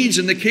the needs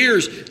and the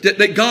cares,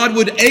 that God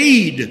would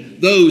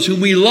aid those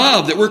whom we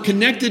love, that we're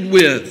connected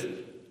with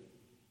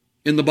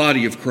in the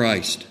body of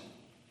Christ.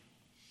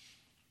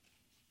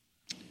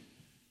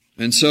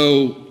 And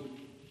so,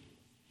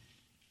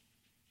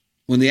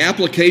 when the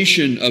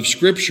application of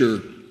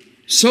Scripture,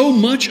 so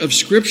much of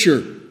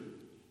Scripture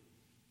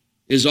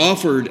is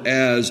offered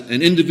as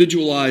an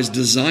individualized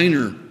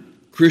designer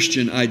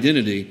Christian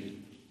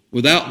identity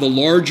without the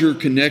larger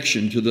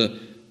connection to the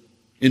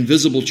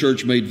invisible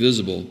church made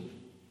visible,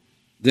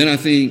 then I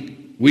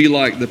think we,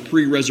 like the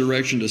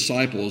pre-resurrection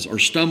disciples, are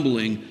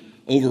stumbling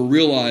over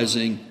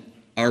realizing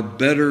our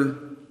better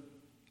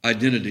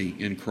identity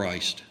in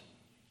Christ.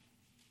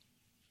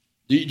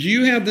 Do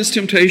you have this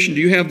temptation?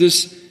 Do you have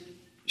this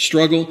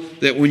struggle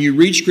that when you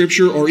read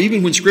Scripture, or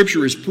even when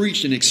Scripture is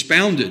preached and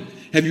expounded,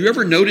 have you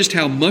ever noticed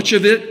how much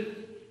of it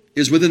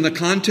is within the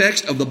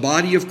context of the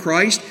body of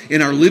Christ,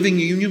 in our living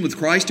union with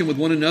Christ and with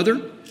one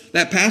another?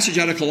 That passage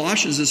out of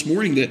Colossians this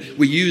morning that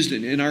we used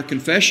in our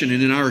confession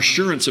and in our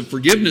assurance of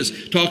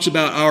forgiveness talks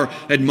about our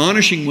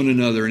admonishing one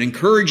another and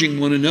encouraging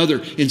one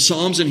another in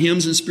psalms and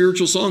hymns and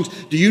spiritual songs.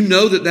 Do you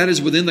know that that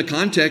is within the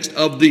context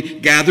of the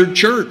gathered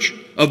church,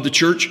 of the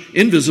church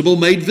invisible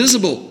made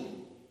visible,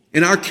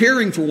 in our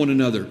caring for one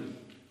another,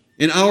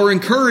 in our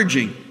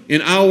encouraging,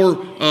 in our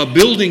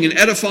building and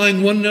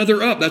edifying one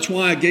another up? That's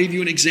why I gave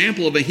you an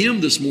example of a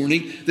hymn this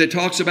morning that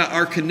talks about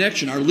our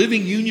connection, our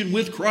living union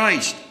with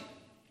Christ.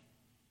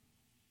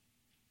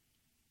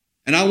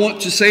 And I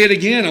want to say it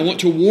again. I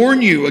want to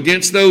warn you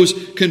against those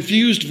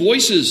confused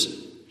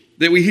voices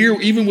that we hear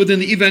even within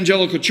the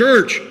evangelical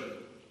church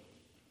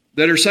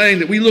that are saying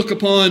that we look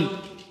upon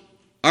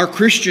our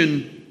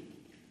Christian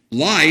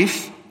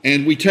life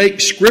and we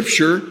take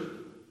Scripture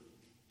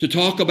to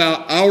talk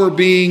about our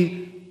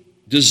being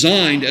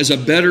designed as a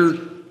better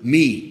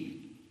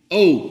me.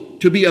 Oh,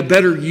 to be a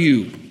better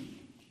you.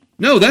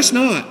 No, that's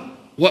not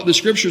what the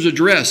Scriptures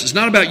address. It's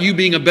not about you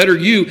being a better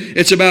you.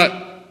 It's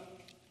about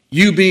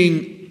you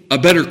being a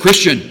better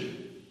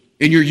Christian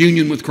in your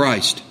union with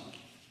Christ.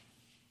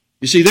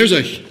 You see, there's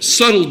a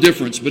subtle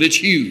difference, but it's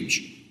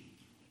huge.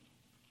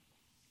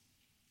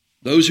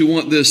 Those who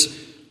want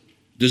this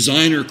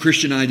designer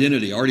Christian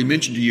identity, I already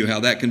mentioned to you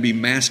how that can be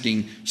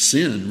masking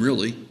sin,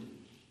 really.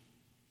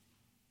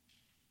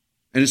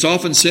 And it's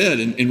often said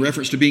in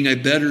reference to being a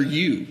better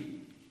you.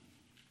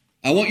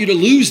 I want you to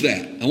lose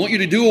that. I want you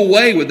to do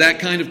away with that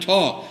kind of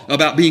talk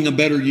about being a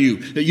better you.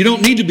 You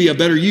don't need to be a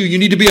better you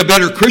need to be a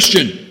better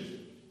Christian.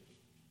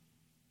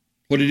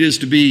 What it is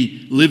to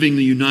be living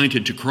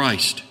united to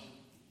Christ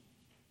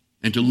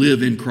and to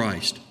live in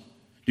Christ.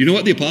 Do you know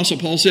what the Apostle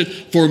Paul said?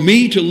 For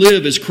me to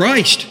live is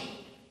Christ,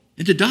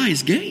 and to die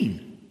is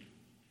gain.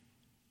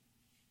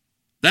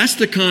 That's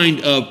the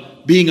kind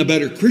of being a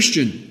better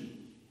Christian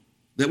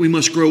that we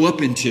must grow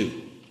up into.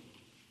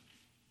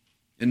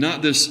 And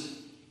not this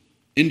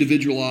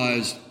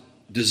individualized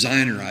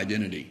designer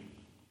identity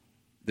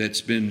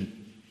that's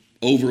been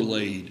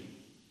overlaid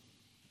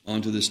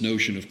onto this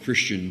notion of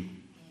Christian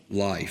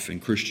life and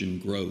Christian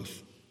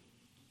growth.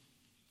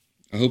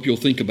 I hope you'll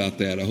think about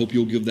that. I hope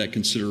you'll give that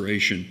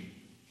consideration.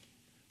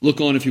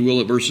 Look on, if you will,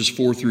 at verses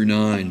 4 through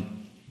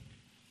 9.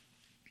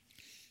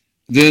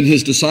 Then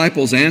his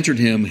disciples answered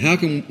him, "How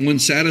can one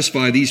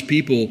satisfy these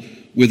people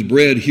with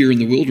bread here in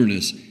the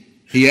wilderness?"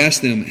 He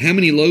asked them, "How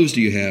many loaves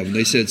do you have?" And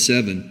they said,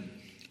 7.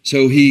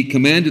 So he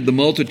commanded the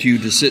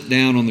multitude to sit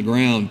down on the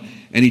ground.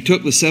 And he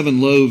took the 7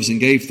 loaves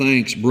and gave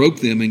thanks, broke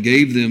them, and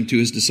gave them to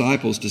his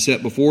disciples to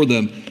set before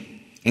them.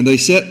 And they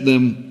set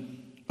them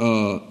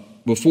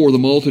before the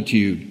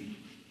multitude.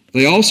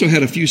 They also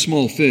had a few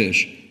small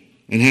fish,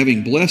 and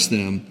having blessed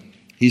them,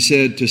 he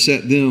said to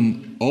set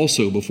them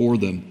also before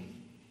them.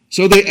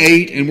 So they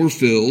ate and were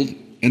filled,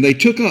 and they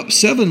took up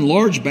 7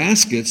 large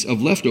baskets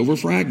of leftover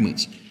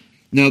fragments.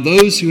 Now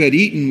those who had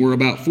eaten were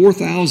about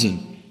 4,000,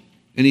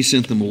 and he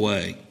sent them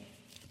away.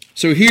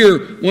 So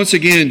here, once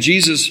again,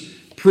 Jesus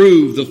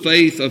proved the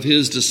faith of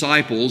his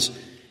disciples.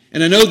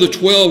 And I know the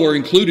 12 are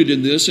included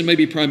in this, and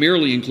maybe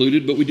primarily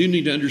included, but we do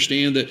need to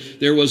understand that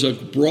there was a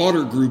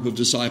broader group of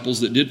disciples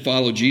that did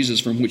follow Jesus,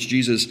 from which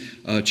Jesus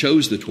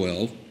chose the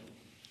 12.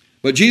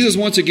 But Jesus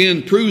once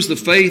again proves the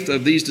faith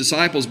of these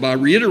disciples by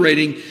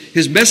reiterating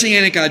his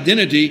messianic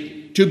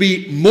identity to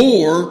be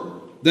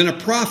more than a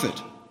prophet,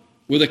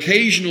 with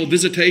occasional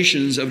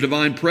visitations of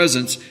divine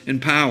presence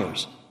and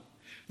powers.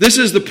 This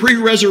is the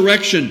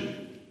pre-resurrection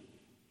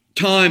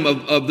time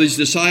of these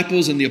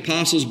disciples and the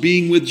apostles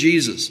being with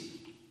Jesus.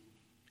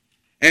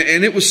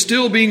 And it was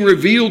still being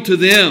revealed to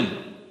them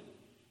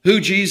who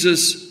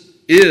Jesus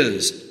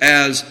is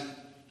as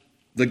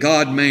the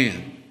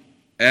God-man,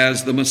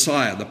 as the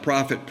Messiah, the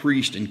prophet,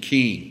 priest, and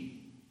king.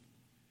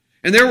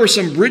 And there were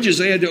some bridges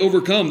they had to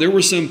overcome. There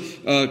were some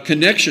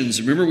connections.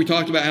 Remember we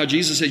talked about how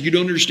Jesus said, you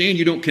don't understand,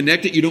 you don't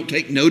connect it, you don't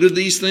take note of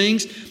these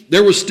things.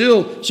 There was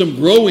still some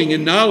growing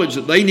in knowledge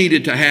that they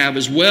needed to have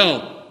as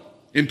well.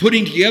 in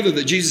putting together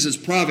that Jesus is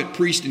prophet,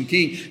 priest, and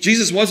king.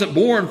 Jesus wasn't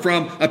born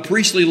from a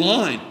priestly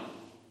line.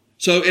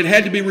 So it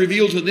had to be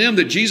revealed to them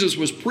that Jesus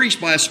was priest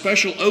by a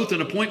special oath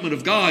and appointment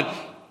of God,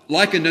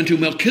 likened unto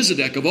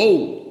Melchizedek of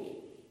old.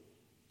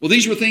 Well,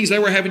 these were things they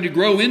were having to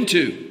grow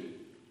into.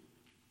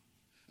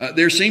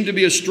 There seemed to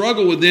be a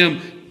struggle with them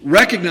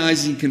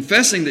recognizing,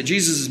 confessing that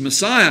Jesus is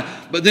Messiah,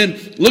 but then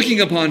looking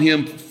upon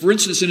him, for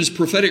instance, in his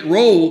prophetic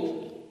role,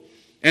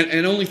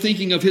 and only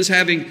thinking of his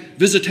having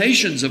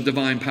visitations of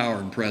divine power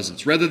and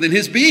presence, rather than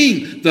his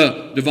being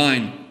the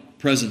divine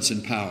presence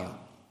and power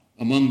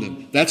among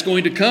them. That's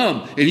going to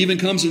come. It even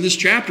comes in this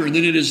chapter, and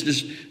then it is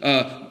just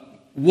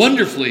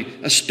wonderfully,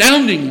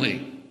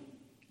 astoundingly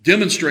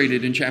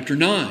demonstrated in chapter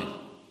 9.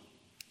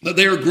 But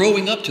they are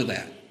growing up to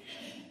that.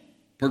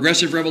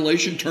 Progressive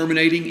revelation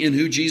terminating in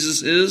who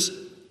Jesus is.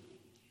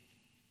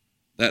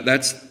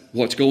 That's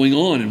what's going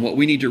on and what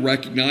we need to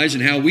recognize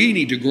and how we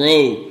need to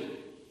grow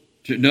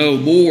to know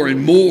more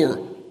and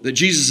more that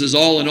Jesus is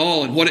all in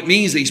all and what it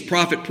means that he's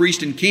prophet,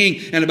 priest, and king,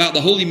 and about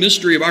the holy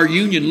mystery of our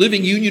union,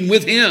 living union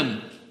with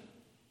him.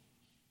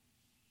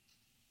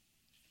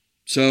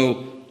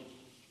 So,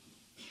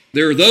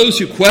 there are those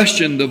who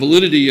question the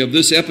validity of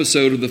this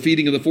episode of the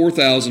feeding of the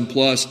 4,000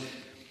 plus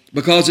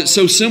because it's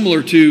so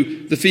similar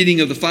to the feeding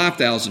of the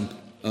 5,000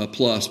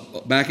 plus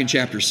back in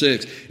chapter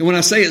 6. And when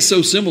I say it's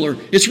so similar,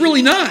 it's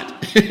really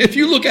not. If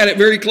you look at it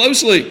very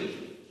closely,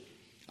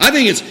 I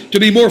think it's to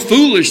be more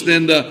foolish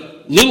than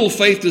the little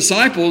faith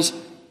disciples,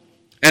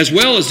 as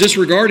well as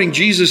disregarding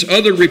Jesus'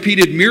 other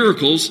repeated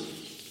miracles,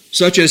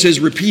 such as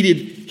his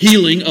repeated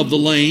healing of the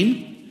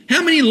lame.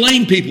 How many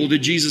lame people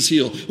did Jesus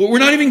heal? Well, we're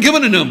not even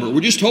given a number.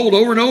 We're just told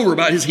over and over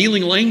about his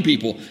healing lame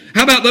people.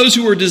 How about those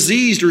who were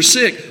diseased or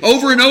sick?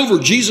 Over and over,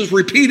 Jesus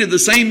repeated the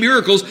same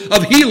miracles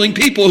of healing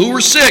people who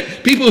were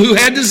sick, people who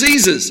had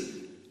diseases.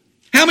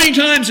 How many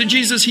times did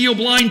Jesus heal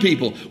blind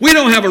people? We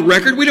don't have a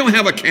record. We don't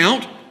have a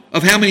count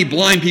of how many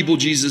blind people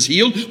Jesus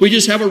healed. We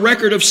just have a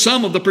record of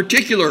some of the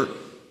particular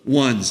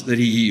ones that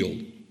he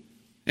healed.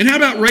 And how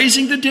about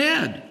raising the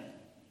dead?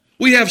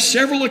 We have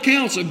several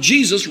accounts of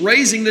Jesus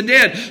raising the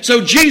dead.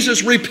 So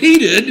Jesus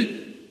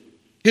repeated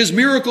his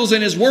miracles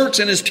and his works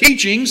and his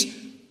teachings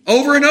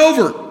over and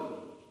over.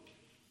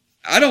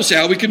 I don't see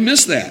how we could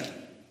miss that.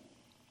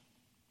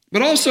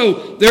 But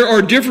also, there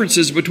are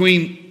differences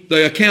between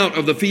the account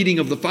of the feeding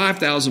of the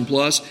 5,000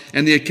 plus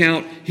and the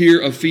account here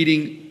of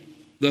feeding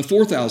the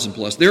 4,000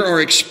 plus. There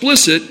are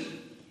explicit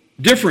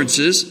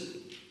differences,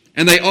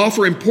 and they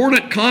offer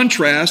important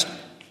contrast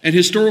and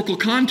historical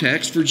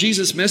context for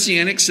Jesus'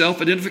 messianic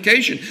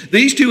self-identification.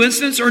 These two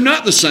incidents are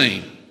not the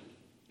same.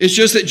 It's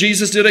just that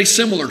Jesus did a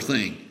similar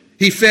thing.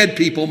 He fed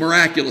people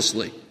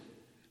miraculously.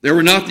 They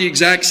were not the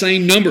exact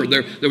same number.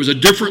 There was a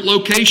different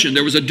location.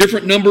 There was a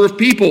different number of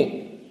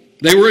people.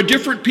 They were a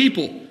different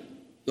people.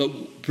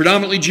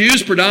 Predominantly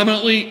Jews,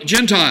 predominantly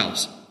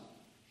Gentiles.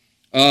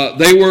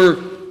 They were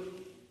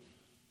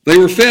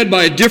fed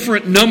by a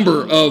different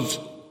number of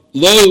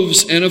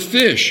loaves and of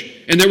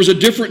fish. And there was a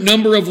different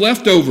number of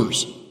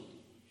leftovers.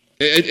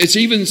 It's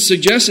even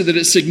suggested that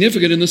it's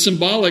significant in the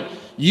symbolic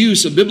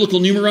use of biblical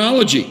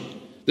numerology.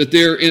 That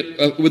there,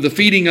 with the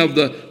feeding of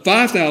the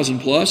 5,000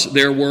 plus,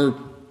 there were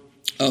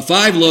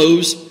 5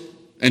 loaves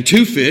and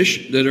 2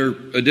 fish that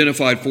are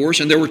identified for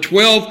us. And there were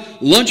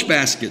 12 lunch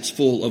baskets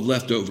full of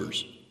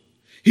leftovers.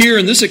 Here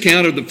in this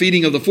account of the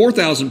feeding of the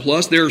 4,000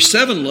 plus, there are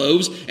 7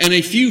 loaves and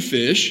a few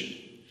fish.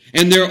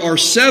 And there are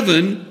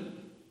 7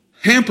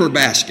 hamper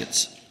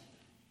baskets.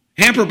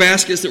 Hamper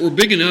baskets that were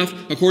big enough,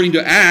 according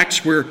to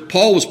Acts, where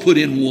Paul was put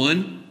in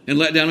one and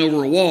let down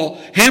over a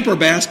wall. Hamper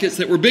baskets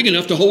that were big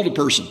enough to hold a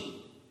person.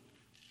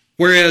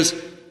 Whereas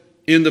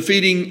in the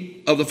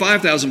feeding of the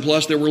 5,000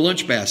 plus, there were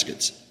lunch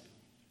baskets.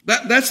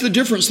 That's the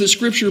difference that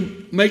Scripture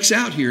makes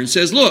out here and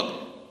says, look,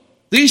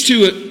 these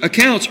two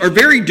accounts are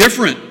very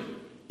different,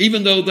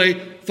 even though they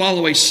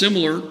follow a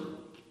similar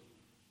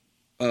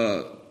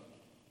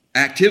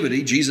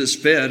activity. Jesus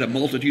fed a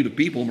multitude of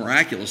people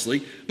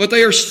miraculously, but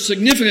they are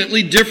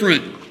significantly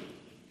different.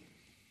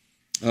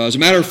 As a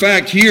matter of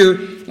fact, here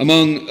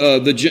among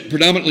the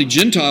predominantly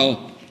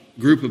Gentile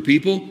group of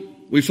people,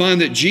 we find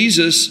that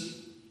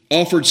Jesus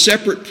offered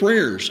separate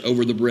prayers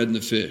over the bread and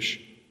the fish.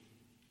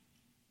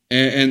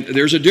 And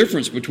there's a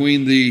difference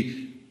between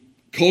the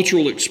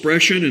cultural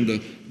expression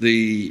and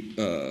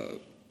the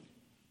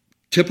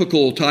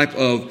typical type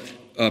of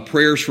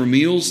prayers for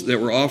meals that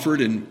were offered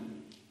and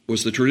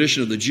was the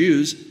tradition of the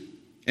Jews,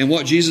 and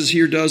what Jesus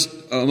here does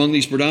among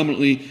these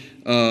predominantly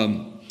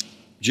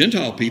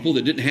Gentile people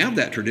that didn't have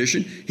that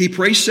tradition. He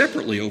prays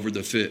separately over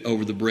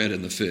the bread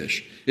and the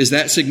fish. Is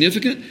that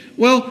significant?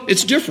 Well,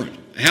 it's different.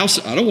 I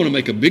don't want to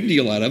make a big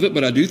deal out of it,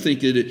 but I do think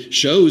that it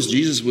shows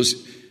Jesus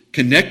was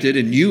connected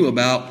and knew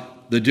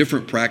about the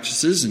different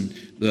practices and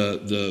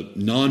the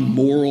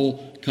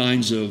non-moral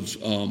kinds of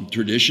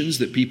traditions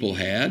that people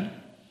had,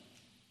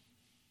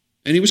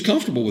 and he was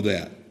comfortable with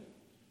that.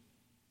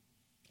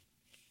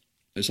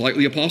 It's like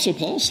the Apostle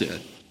Paul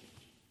said,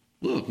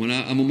 look, when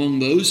I'm among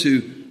those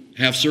who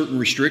have certain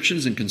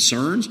restrictions and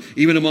concerns,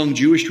 even among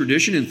Jewish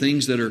tradition and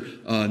things that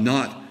are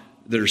not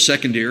that are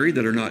secondary,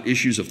 that are not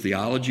issues of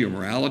theology or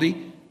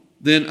morality,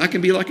 then I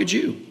can be like a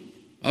Jew.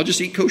 I'll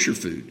just eat kosher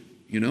food,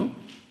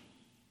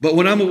 But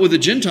when I'm with the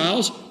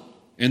Gentiles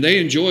and they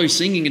enjoy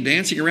singing and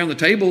dancing around the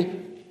table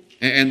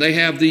and they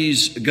have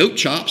these goat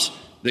chops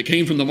that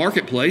came from the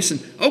marketplace,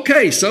 and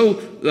okay, so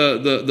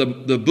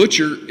the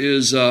butcher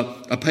is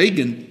a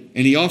pagan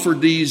and he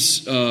offered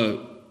these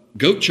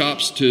goat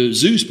chops to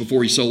Zeus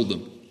before he sold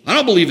them. I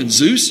don't believe in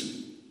Zeus,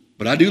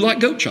 but I do like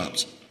goat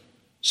chops.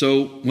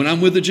 So when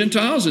I'm with the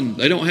Gentiles and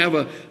they don't have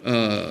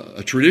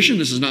a tradition,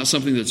 this is not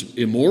something that's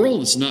immoral,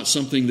 this is not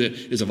something that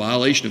is a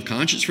violation of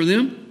conscience for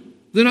them,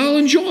 then I'll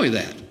enjoy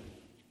that.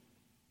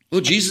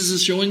 Well, Jesus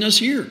is showing us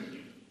here.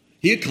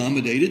 He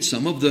accommodated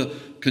some of the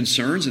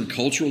concerns and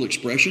cultural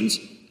expressions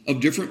of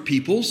different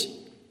peoples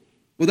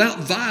without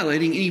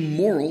violating any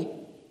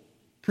moral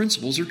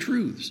principles or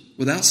truths,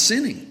 without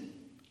sinning.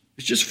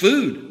 It's just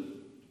food.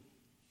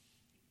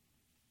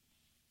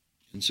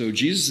 And so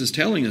Jesus is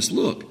telling us,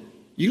 look,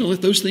 you're going to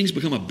let those things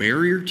become a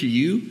barrier to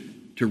you,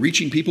 to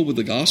reaching people with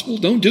the gospel?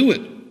 Don't do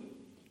it.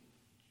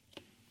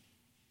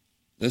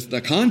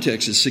 The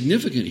context is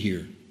significant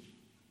here.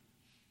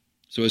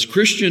 So as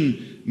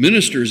Christian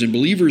ministers and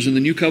believers in the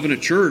New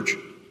Covenant Church,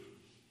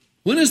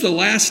 when is the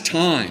last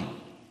time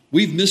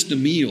we've missed a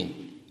meal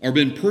or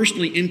been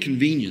personally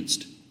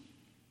inconvenienced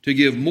to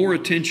give more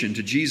attention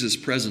to Jesus'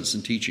 presence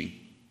and teaching?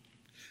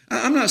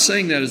 I'm not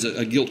saying that as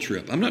a guilt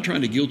trip. I'm not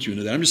trying to guilt you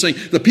into that. I'm just saying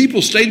the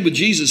people stayed with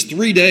Jesus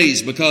 3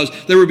 days because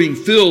they were being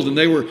filled and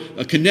they were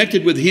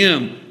connected with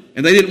Him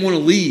and they didn't want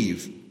to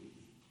leave.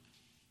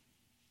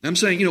 I'm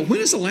saying,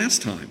 when is the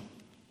last time?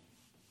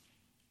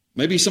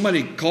 Maybe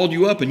somebody called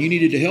you up and you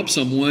needed to help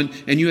someone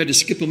and you had to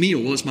skip a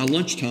meal. Well, it's my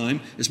lunchtime.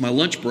 It's my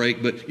lunch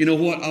break. But you know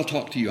what? I'll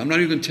talk to you. I'm not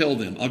even going to tell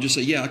them. I'll just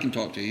say, yeah, I can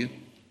talk to you.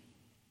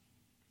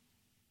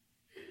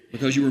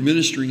 Because you were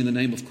ministering in the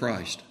name of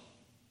Christ.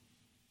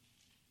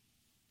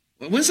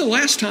 When's the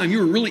last time you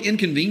were really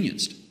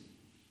inconvenienced?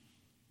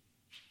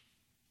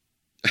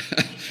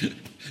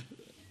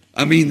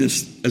 I mean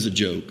this as a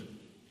joke.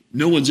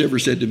 No one's ever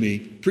said to me,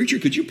 preacher,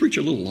 could you preach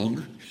a little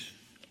longer?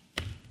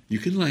 You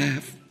can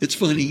laugh. It's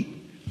funny.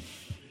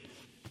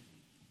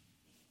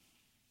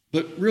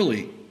 But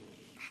really,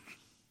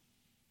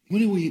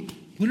 when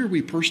are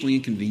we personally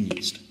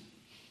inconvenienced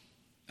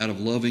out of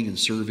loving and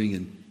serving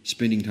and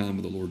spending time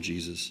with the Lord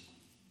Jesus?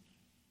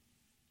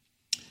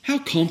 How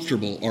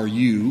comfortable are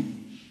you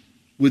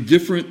with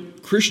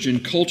different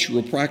Christian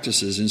cultural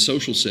practices in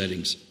social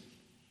settings?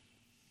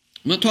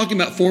 I'm not talking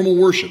about formal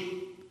worship.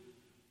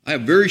 I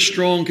have very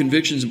strong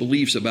convictions and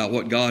beliefs about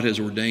what God has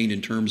ordained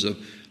in terms of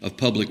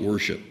public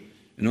worship.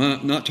 And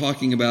I'm not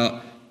talking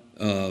about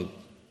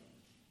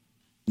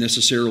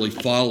necessarily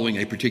following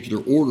a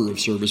particular order of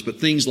service, but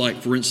things like,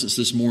 for instance,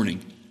 this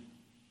morning,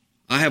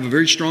 I have a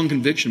very strong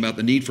conviction about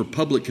the need for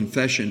public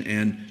confession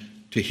and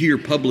to hear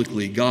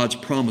publicly God's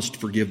promised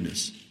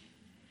forgiveness.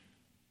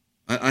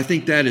 I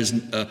think that is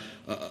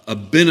a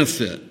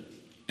benefit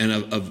and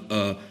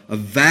a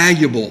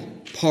valuable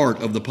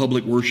part of the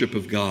public worship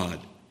of God.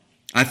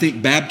 I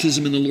think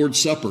baptism and the Lord's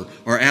Supper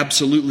are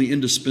absolutely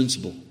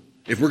indispensable.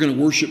 If we're going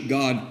to worship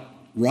God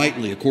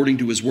rightly according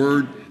to His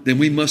Word, then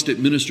we must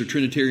administer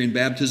Trinitarian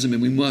baptism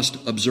and we must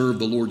observe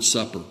the Lord's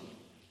Supper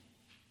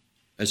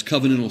as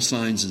covenantal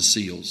signs and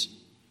seals.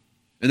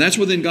 And that's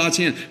within God's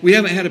hand. We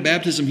haven't had a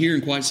baptism here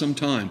in quite some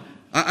time.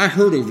 I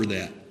heard over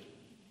that.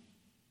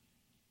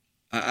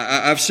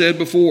 I've said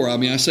before,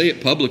 I say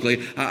it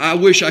publicly, I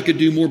wish I could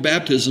do more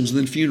baptisms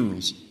than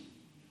funerals.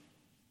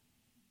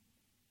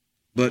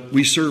 But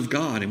we serve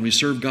God, and we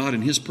serve God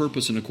in His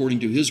purpose and according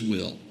to His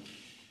will.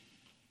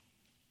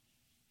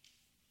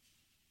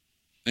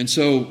 And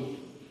so,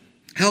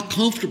 how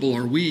comfortable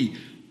are we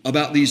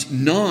about these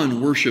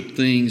non-worship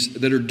things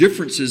that are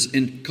differences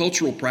in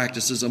cultural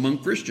practices among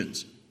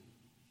Christians?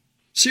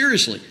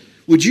 Seriously,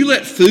 would you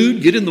let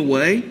food get in the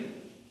way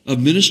of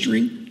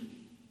ministering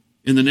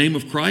in the name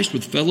of Christ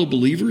with fellow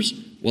believers?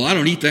 Well, I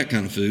don't eat that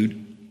kind of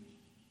food.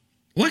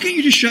 Why can't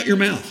you just shut your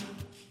mouth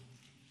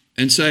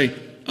and say,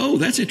 oh,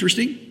 that's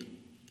interesting.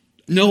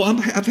 No,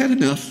 I've had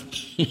enough.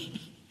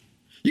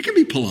 You can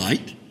be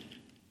polite.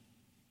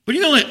 But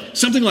you don't let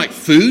something like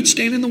food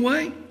stand in the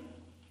way?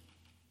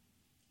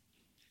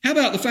 How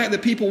about the fact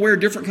that people wear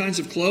different kinds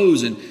of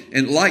clothes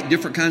and like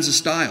different kinds of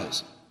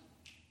styles?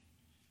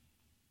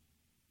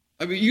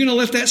 You're going to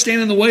let that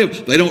stand in the way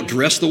of, they don't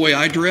dress the way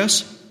I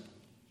dress?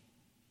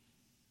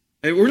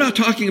 We're not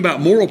talking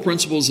about moral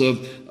principles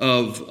of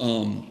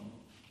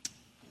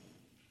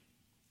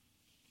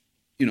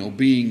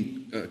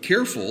being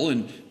careful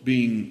and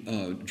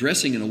being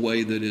dressing in a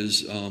way that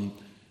is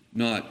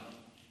not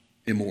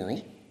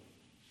immoral.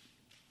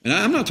 And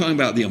I'm not talking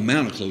about the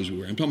amount of clothes we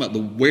wear. I'm talking about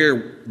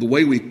the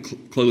way we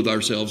clothe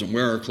ourselves and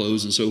wear our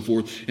clothes and so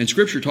forth. And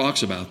Scripture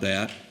talks about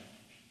that.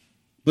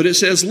 But it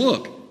says,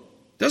 look,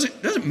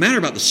 it doesn't matter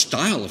about the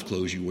style of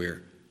clothes you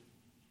wear.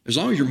 As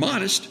long as you're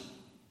modest,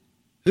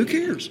 who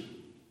cares?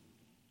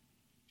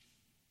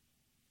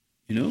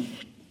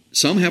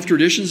 Some have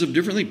traditions of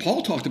different things.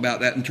 Paul talked about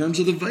that in terms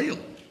of the veil.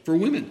 for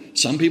women.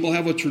 Some people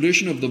have a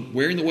tradition of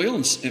wearing the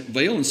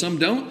veil and some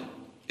don't.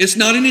 It's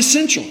not an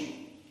essential.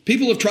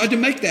 People have tried to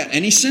make that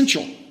an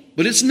essential,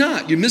 but it's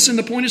not. You're missing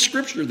the point of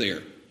Scripture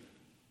there.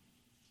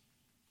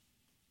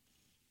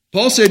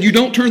 Paul said you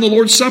don't turn the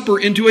Lord's Supper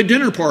into a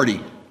dinner party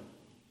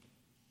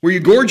where you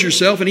gorge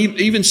yourself, and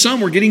even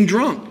some were getting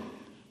drunk.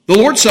 The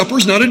Lord's Supper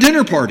is not a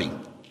dinner party.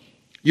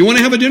 You want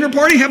to have a dinner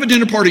party? Have a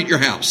dinner party at your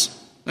house.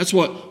 That's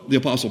what the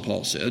Apostle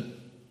Paul said.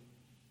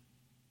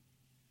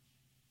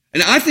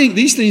 And I think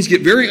these things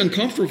get very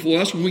uncomfortable for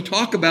us when we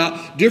talk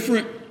about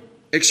different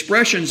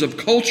expressions of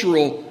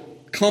cultural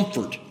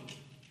comfort.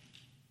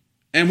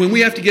 And when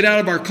we have to get out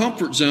of our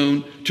comfort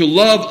zone to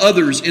love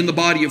others in the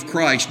body of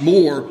Christ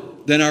more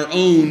than our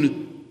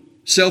own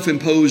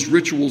self-imposed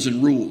rituals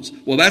and rules.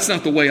 Well, that's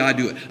not the way I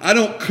do it. I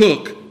don't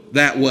cook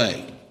that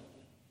way.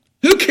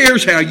 Who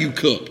cares how you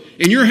cook?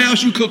 In your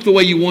house, you cook the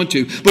way you want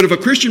to. But if a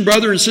Christian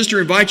brother and sister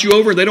invite you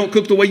over and they don't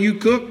cook the way you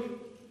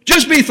cook,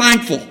 just be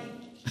thankful.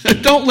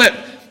 Don't let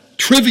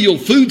trivial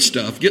food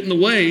stuff get in the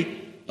way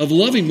of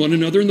loving one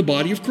another in the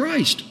body of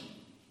Christ.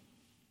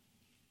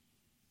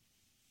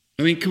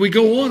 I mean, can we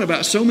go on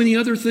about so many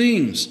other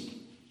things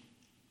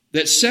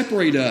that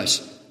separate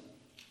us,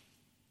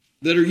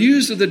 that are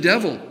used of the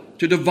devil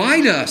to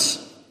divide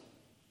us,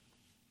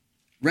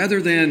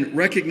 rather than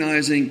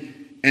recognizing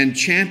and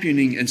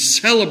championing and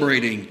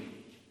celebrating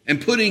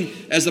and putting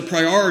as the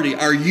priority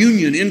our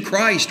union in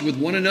Christ with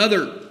one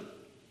another,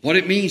 what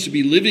it means to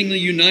be livingly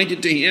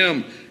united to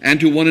Him and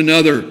to one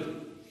another.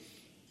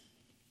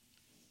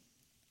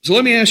 So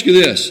let me ask you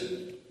this.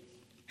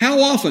 How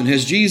often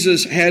has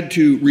Jesus had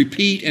to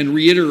repeat and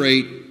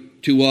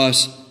reiterate to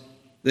us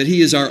that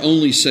He is our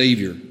only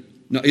Savior?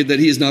 That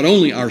He is not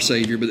only our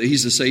Savior, but that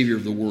He's the Savior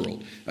of the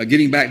world.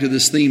 Getting back to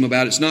this theme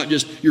about it's not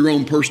just your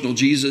own personal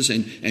Jesus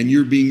and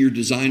you're being your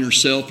designer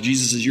self.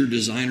 Jesus is your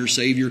designer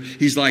Savior.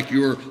 He's like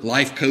your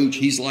life coach.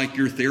 He's like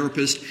your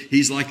therapist.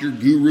 He's like your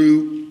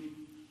guru.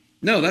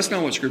 No, that's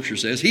not what Scripture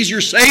says. He's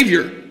your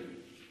Savior.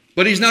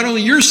 But He's not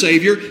only your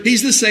Savior,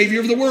 He's the Savior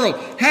of the world.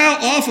 How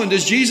often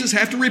does Jesus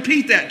have to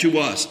repeat that to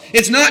us?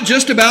 It's not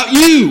just about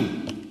you.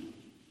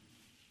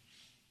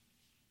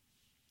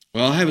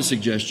 Well, I have a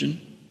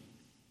suggestion.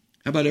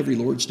 How about every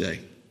Lord's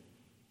Day?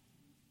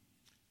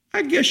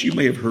 I guess you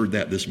may have heard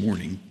that this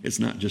morning. It's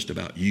not just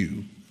about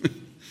you.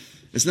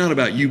 It's not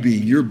about you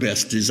being your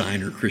best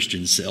designer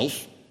Christian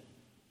self.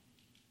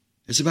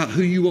 It's about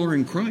who you are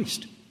in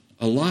Christ,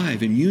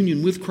 alive in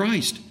union with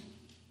Christ.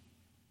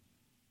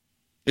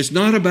 It's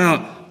not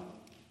about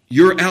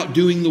you're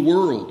outdoing the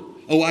world.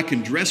 Oh, I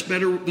can dress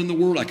better than the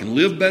world. I can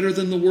live better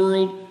than the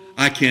world.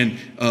 I can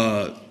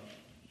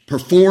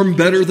perform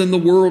better than the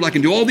world. I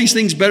can do all these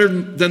things better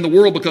than the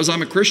world because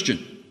I'm a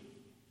Christian.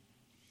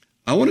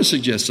 I want to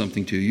suggest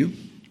something to you.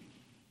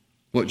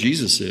 What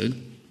Jesus said.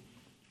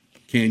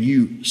 Can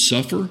you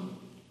suffer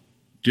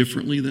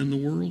differently than the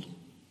world?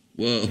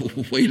 Well,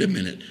 wait a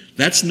minute.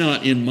 That's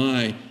not in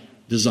my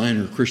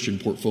designer Christian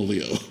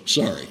portfolio.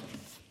 Sorry.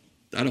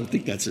 I don't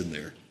think that's in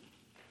there.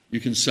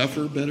 You can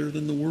suffer better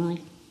than the world?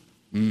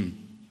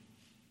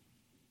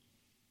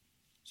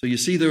 So you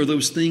see, there are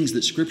those things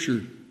that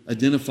Scripture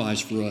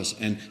identifies for us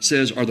and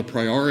says are the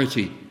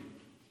priority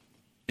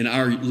in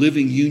our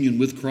living union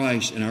with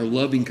Christ and our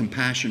loving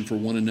compassion for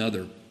one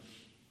another.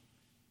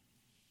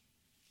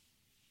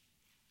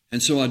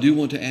 And so I do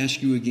want to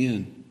ask you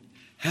again,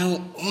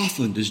 how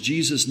often does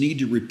Jesus need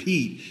to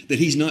repeat that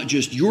He's not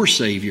just your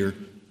Savior,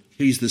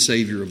 He's the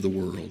Savior of the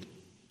world?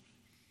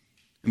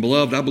 And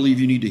beloved, I believe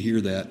you need to hear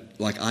that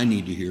like I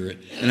need to hear it.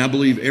 And I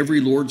believe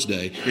every Lord's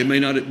Day, it may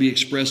not be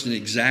expressed in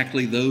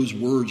exactly those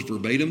words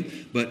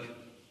verbatim, but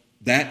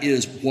that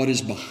is what is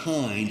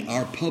behind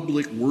our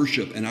public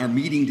worship and our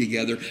meeting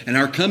together and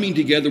our coming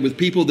together with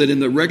people that in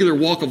the regular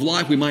walk of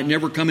life we might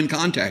never come in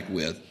contact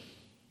with.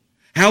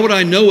 How would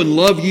I know and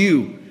love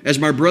you as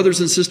my brothers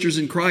and sisters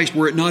in Christ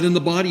were it not in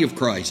the body of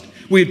Christ?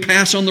 We'd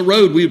pass on the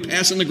road, we would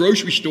pass in the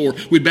grocery store,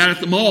 we'd bat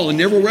at the mall and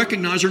never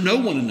recognize or know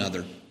one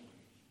another.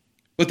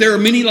 But there are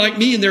many like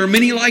me and there are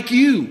many like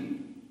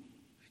you.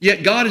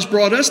 Yet God has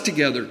brought us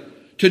together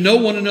to know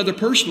one another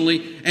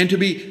personally and to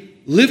be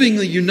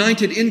livingly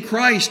united in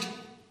Christ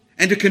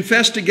and to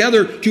confess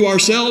together to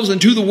ourselves and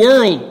to the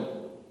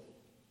world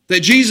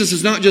that Jesus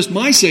is not just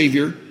my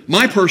Savior,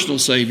 my personal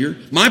Savior,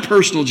 my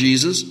personal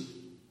Jesus.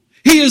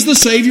 He is the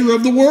Savior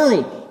of the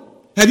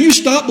world. Have you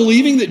stopped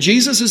believing that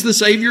Jesus is the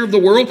Savior of the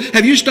world?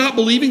 Have you stopped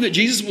believing that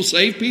Jesus will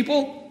save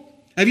people?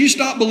 Have you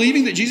stopped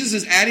believing that Jesus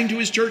is adding to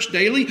His church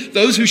daily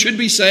those who should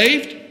be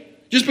saved?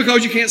 Just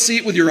because you can't see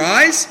it with your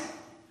eyes?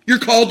 You're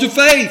called to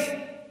faith.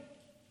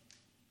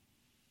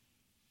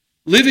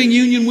 Living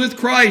union with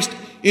Christ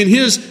in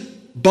His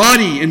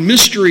body and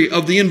mystery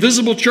of the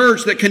invisible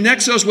church that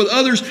connects us with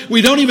others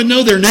we don't even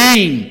know their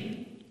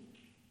name.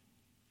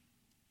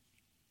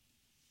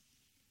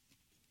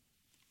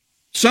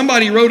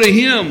 Somebody wrote a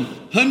hymn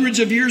hundreds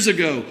of years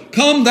ago,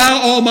 "Come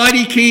Thou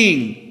Almighty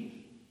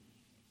King,"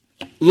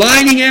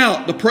 lining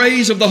out the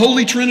praise of the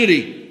Holy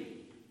Trinity.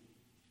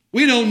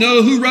 We don't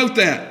know who wrote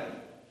that.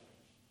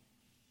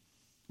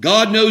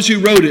 God knows who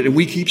wrote it, and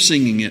we keep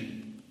singing it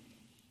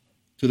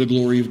to the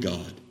glory of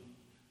God.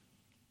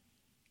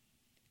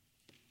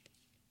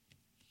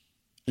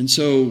 And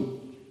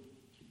so,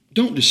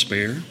 don't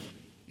despair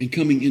in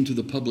coming into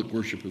the public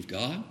worship of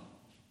God.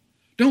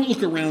 Don't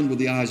look around with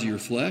the eyes of your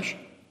flesh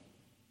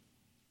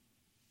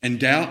and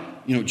doubt,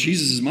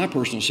 Jesus is my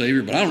personal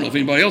Savior, but I don't know if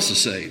anybody else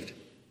is saved.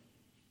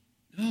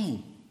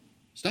 No,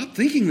 stop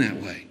thinking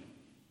that way.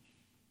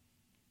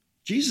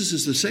 Jesus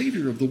is the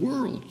Savior of the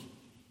world.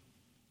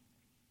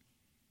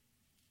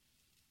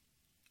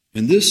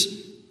 And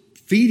this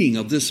feeding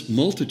of this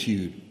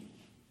multitude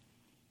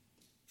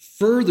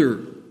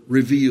further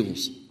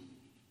reveals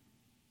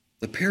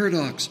the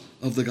paradox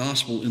of the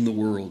gospel in the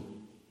world.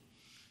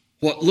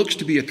 What looks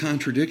to be a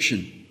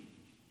contradiction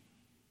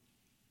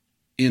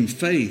in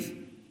faith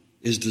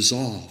is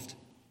dissolved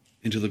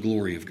into the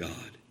glory of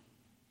God.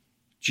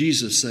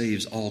 Jesus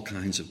saves all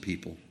kinds of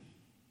people.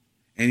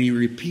 And he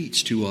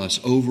repeats to us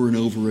over and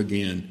over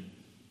again,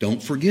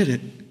 don't forget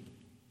it.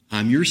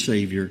 I'm your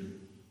Savior,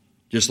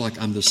 just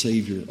like I'm the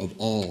Savior of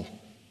all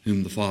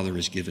whom the Father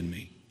has given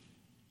me.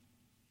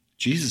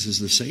 Jesus is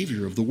the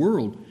Savior of the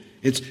world.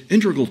 It's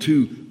integral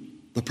to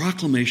the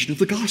proclamation of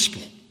the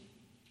gospel.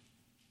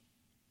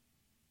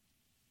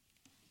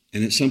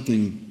 And it's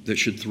something that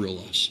should thrill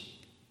us.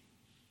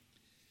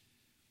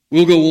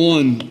 We'll go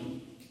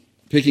on,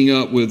 picking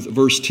up with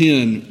verse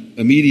 10.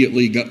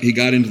 Immediately he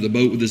got into the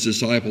boat with his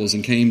disciples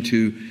and came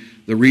to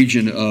the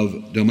region of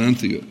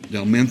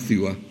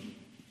Dalmanthua,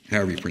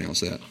 however you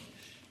pronounce that.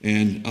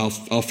 And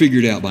I'll figure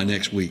it out by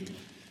next week.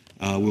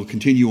 We'll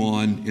continue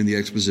on in the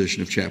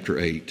exposition of chapter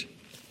 8.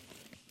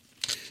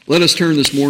 Let us turn this morning